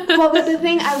 yeah. Well, but the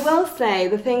thing I will say,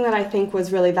 the thing that I think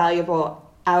was really valuable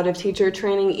out of teacher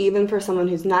training, even for someone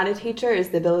who's not a teacher, is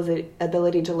the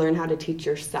ability to learn how to teach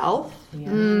yourself. Yeah.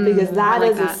 Because that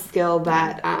is a skill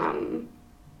that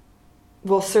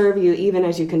will serve you even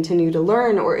as you continue to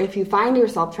learn, or if you find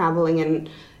yourself traveling and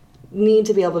need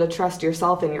to be able to trust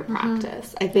yourself in your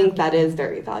practice. I think that is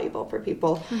very valuable for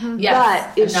people.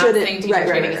 Yes, but it shouldn't. Not saying teacher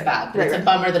training is bad, but it's a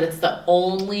bummer that it's the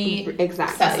only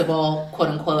accessible, quote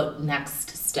unquote,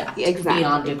 next step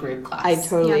beyond a group class. I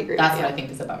totally agree. That's what I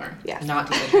think is a bummer. Yeah, not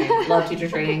teacher training. Love teacher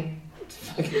training. It's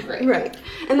fucking great. Right,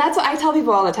 and that's what I tell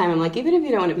people all the time. I'm like, even if you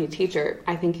don't want to be a teacher,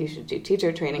 I think you should do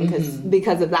teacher training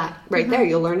because of that right there.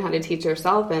 You'll learn how to teach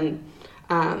yourself and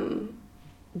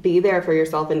be there for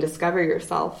yourself and discover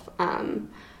yourself, and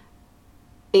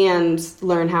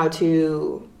learn how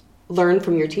to learn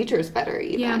from your teachers better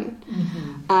even.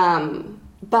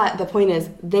 But the point is,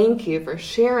 thank you for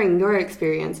sharing your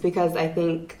experience, because I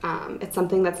think it's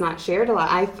something that's not shared a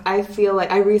lot. I feel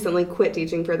like I recently quit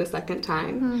teaching for the second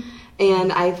time,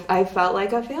 and I felt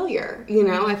like a failure. You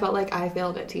know, I felt like I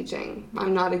failed at teaching.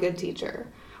 I'm not a good teacher,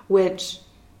 which,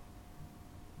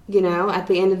 you know, at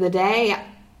the end of the day,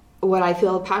 what I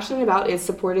feel passionate about is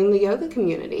supporting the yoga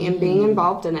community and being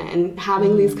involved in it and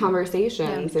having these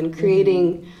conversations and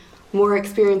creating more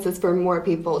experiences for more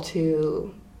people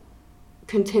to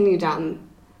continue down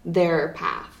their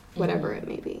path, whatever it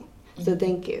may be. So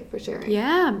thank you for sharing.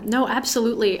 Yeah, no,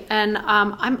 absolutely. And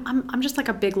I'm just like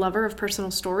a big lover of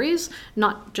personal stories,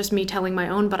 not just me telling my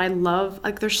own, but I love,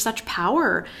 like, there's such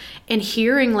power in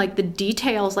hearing like the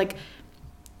details, like,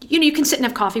 you know, you can sit and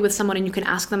have coffee with someone and you can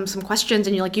ask them some questions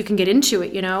and you can get into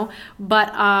it, you know,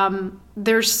 but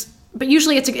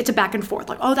usually it's a back and forth,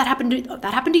 like, oh, that happened to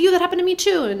you, that happened to me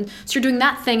too. And so you're doing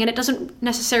that thing, and it doesn't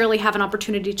necessarily have an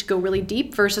opportunity to go really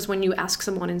deep, versus when you ask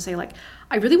someone and say, like,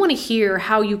 I really want to hear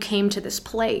how you came to this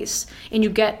place, and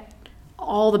you get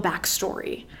all the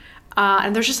backstory.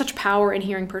 And there's just such power in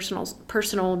hearing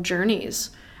personal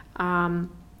journeys,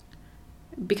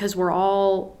 because we're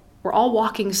all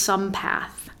walking some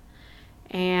path.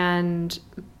 And,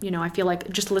 you know, I feel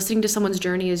like just listening to someone's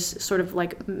journey is sort of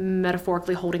like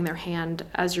metaphorically holding their hand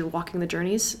as you're walking the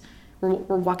journeys.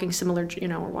 We're walking similar, you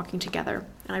know, we're walking together.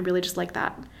 And I really just like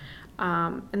that.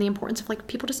 And the importance of, like,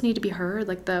 people just need to be heard,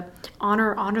 like the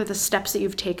honor the steps that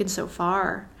you've taken so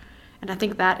far. And I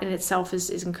think that in itself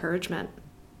is encouragement.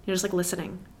 You know, just like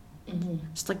listening,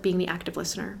 just like being the active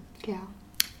listener. Yeah.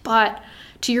 But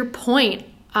to your point,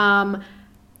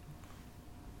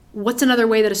 what's another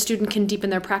way that a student can deepen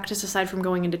their practice aside from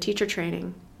going into teacher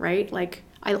training, right? Like,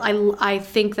 I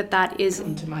think that is...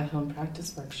 Into my home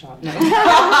practice workshop. No,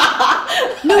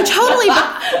 no, totally.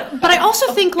 But I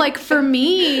also think, like, for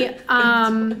me, You're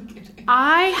not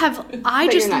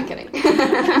kidding.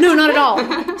 No, not at all.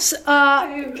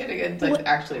 I'm kidding. It's like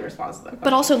actually a response to that question.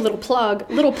 But also little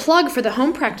plug for the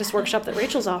home practice workshop that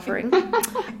Rachel's offering.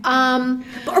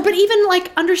 But even,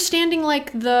 like, understanding,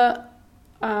 like, the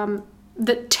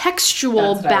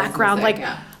textual background,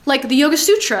 like the Yoga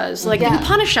Sutras, like the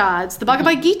Upanishads, the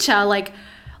Bhagavad Gita, like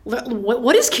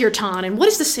what is kirtan and what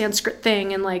is the Sanskrit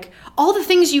thing, and like all the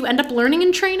things you end up learning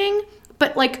in training.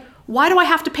 But like, why do I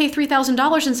have to pay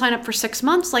 $3,000 and sign up for 6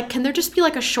 months? Like, can there just be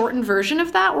like a shortened version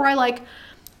of that where I, like,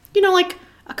 you know, like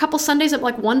a couple Sundays at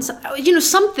like once, you know,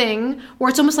 something where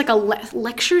it's almost like a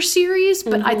lecture series,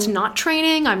 but it's not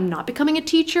training. I'm not becoming a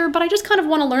teacher, but I just kind of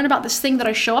want to learn about this thing that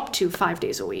I show up to 5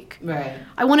 days a week. Right.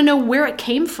 I want to know where it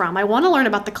came from. I want to learn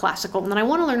about the classical, and then I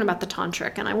want to learn about the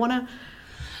tantric, and I want to,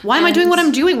 why am I doing what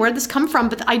I'm doing? Where did this come from?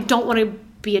 But I don't want to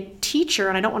be a teacher,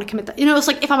 and I don't want to commit that. You know, it's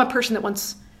like if I'm a person that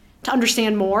wants to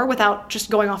understand more without just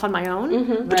going off on my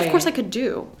own, which of course I could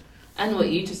do. And what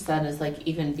you just said is like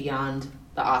even beyond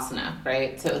the asana,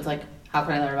 right? So it's like, how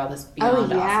can I learn about this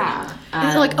beyond asana?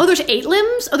 And like, oh, there's 8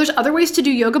 limbs? Oh, there's other ways to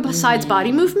do yoga besides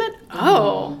body movement?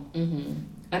 And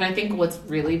I think what's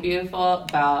really beautiful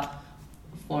about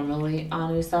formerly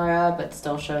Anusara, but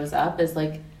still shows up, is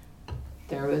like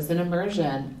there there was an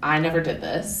immersion. I never did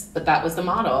this, but that was the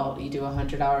model. You do a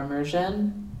 100-hour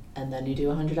immersion, and then you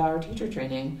do a 100-hour teacher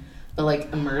training. But,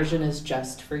 like, immersion is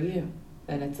just for you.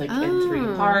 And it's, like, in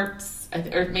 3 parts,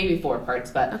 or maybe 4 parts,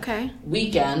 but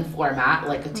weekend format,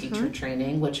 like a teacher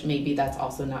training, which maybe that's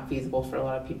also not feasible for a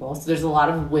lot of people. So there's a lot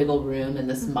of wiggle room in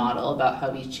this model about how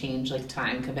we change, like,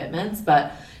 time commitments.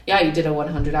 But, yeah, you did a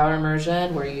 100-hour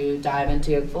immersion where you dive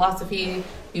into yoga philosophy.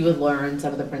 You would learn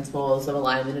some of the principles of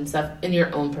alignment and stuff in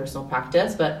your own personal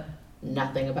practice, but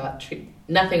nothing about teaching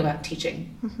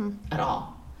at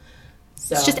all.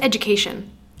 So it's just education.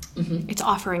 It's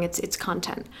offering, it's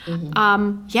content.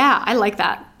 Yeah, I like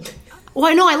that.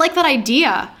 Well, no, I like that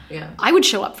idea. Yeah, I would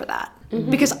show up for that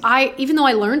because even though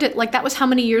I learned it, like that was how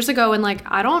many years ago, and like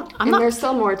there's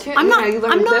still more to it. You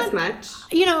learned this much.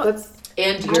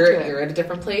 And you're at a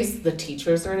different place. The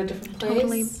teachers are at a different place.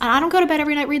 Totally. And I don't go to bed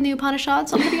every night reading the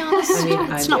Upanishads. I'm gonna be honest.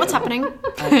 It's not what's happening.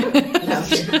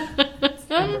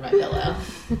 It's under my pillow.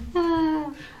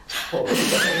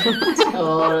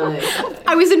 Totally.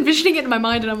 I was envisioning it in my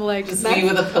mind, and I'm like, just me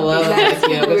with a pillow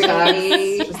and yoga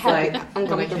really just like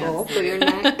uncomfortable for your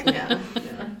neck. Yeah.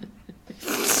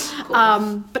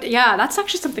 Cool. But yeah, that's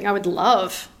actually something I would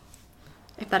love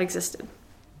if that existed.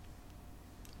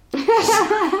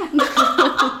 I'm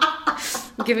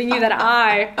giving you that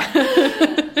eye.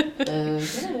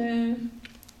 Okay.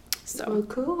 So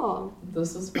cool.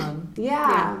 This was fun.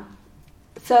 Yeah.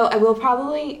 So I will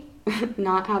probably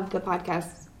not have the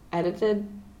podcast edited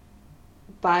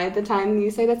by the time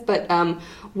you say this, but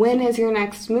when is your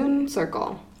next moon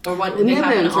circle? Or when they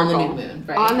happen on the new moon,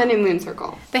 right? On the new moon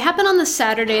circle. They happen on the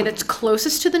Saturday that's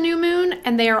closest to the new moon,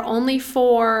 and they are only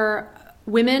for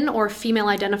women or female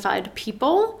identified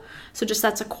people. So just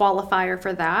that's a qualifier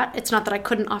for that. It's not that I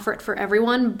couldn't offer it for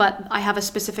everyone, but I have a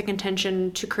specific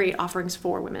intention to create offerings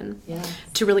for women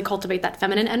to really cultivate that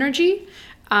feminine energy.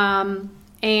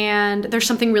 And there's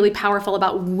something really powerful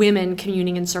about women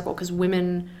communing in circle because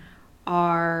women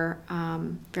are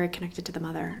very connected to the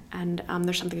mother, and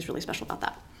there's something that's really special about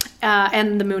that.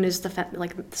 And the moon is the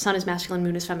sun is masculine,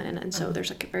 moon is feminine, and so there's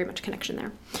like very much connection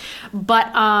there.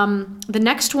 But the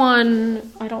next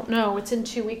one, I don't know. It's in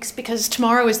 2 weeks because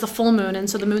tomorrow is the full moon, and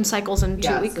so the moon cycles in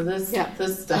 2 weeks. So this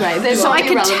stuff. Right, so I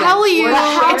can tell you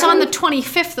it's on the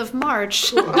 25th of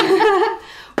March.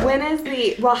 When is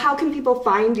how can people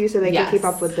find you so they can keep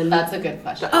up with the... That's a good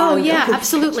question. Oh, yeah,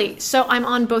 absolutely. So I'm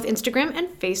on both Instagram and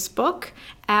Facebook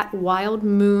at Wild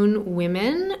Moon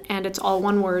Women, and it's all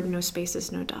one word, no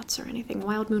spaces, no dots or anything.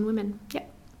 Wild Moon Women. Yep.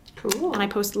 Cool. And I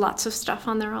post lots of stuff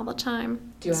on there all the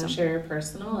time. Do you want to share your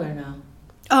personal or no?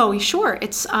 Oh, sure.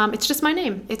 It's just my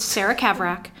name. It's Sarah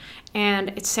Cavrak, and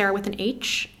it's Sarah with an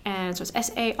H, and so it's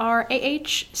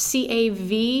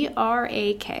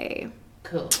SarahCavrak.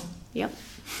 Cool. Yep.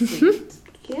 Sweet.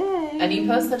 Yay. And you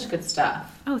post such good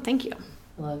stuff. Oh, thank you.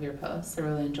 I love your posts. I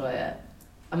really enjoy it.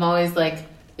 I'm always like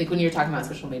when you're talking about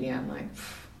social media, I'm like,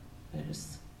 I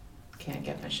just can't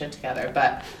get my shit together.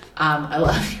 But I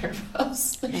love your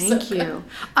posts. Thank you.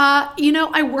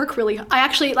 I work really.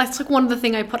 That's like one of the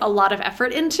things I put a lot of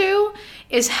effort into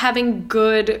is having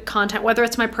good content, whether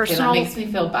it's my personal. That makes me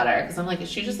feel better because I'm like,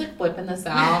 is she just like whipping this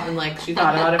out and like she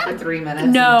thought about it for 3 minutes?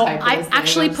 No, I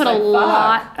actually put a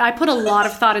lot. I put a lot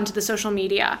of thought into the social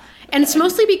media, and it's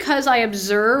mostly because I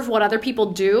observe what other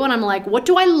people do, and I'm like, what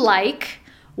do I like?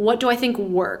 What do I think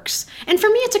works? And for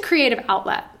me, it's a creative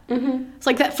outlet. It's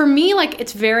like that for me, like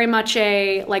it's very much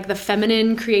the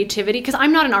feminine creativity because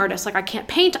I'm not an artist. Like I can't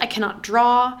paint, I cannot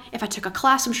draw. If I took a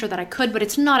class, I'm sure that I could, but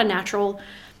it's not a natural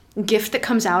gift that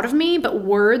comes out of me. But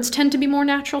words tend to be more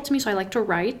natural to me, so I like to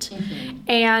write.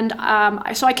 And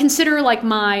so I consider like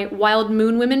my Wild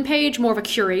Moon Women page more of a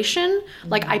curation.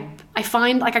 Like I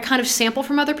find like I kind of sample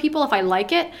from other people if I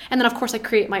like it, and then of course I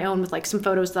create my own with like some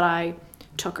photos that I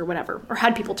took or whatever or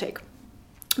had people take.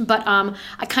 But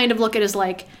I kind of look at it as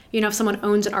like, if someone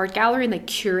owns an art gallery and they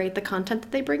curate the content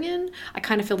that they bring in, I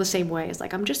kind of feel the same way. It's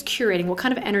like I'm just curating what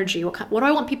kind of energy, what do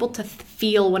I want people to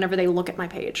feel whenever they look at my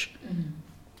page.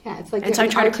 Yeah, it's like and so I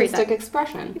try to create that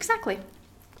expression. Exactly.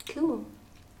 Cool.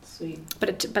 Sweet.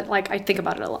 But like I think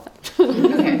about it a lot.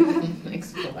 Okay.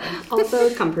 Makes me feel better.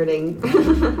 Also comforting.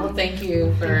 Well, thank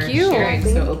you for sharing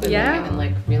so openly and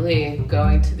like really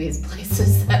going to these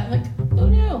places that like, who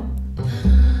knew?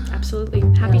 Absolutely.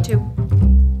 Happy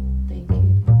to.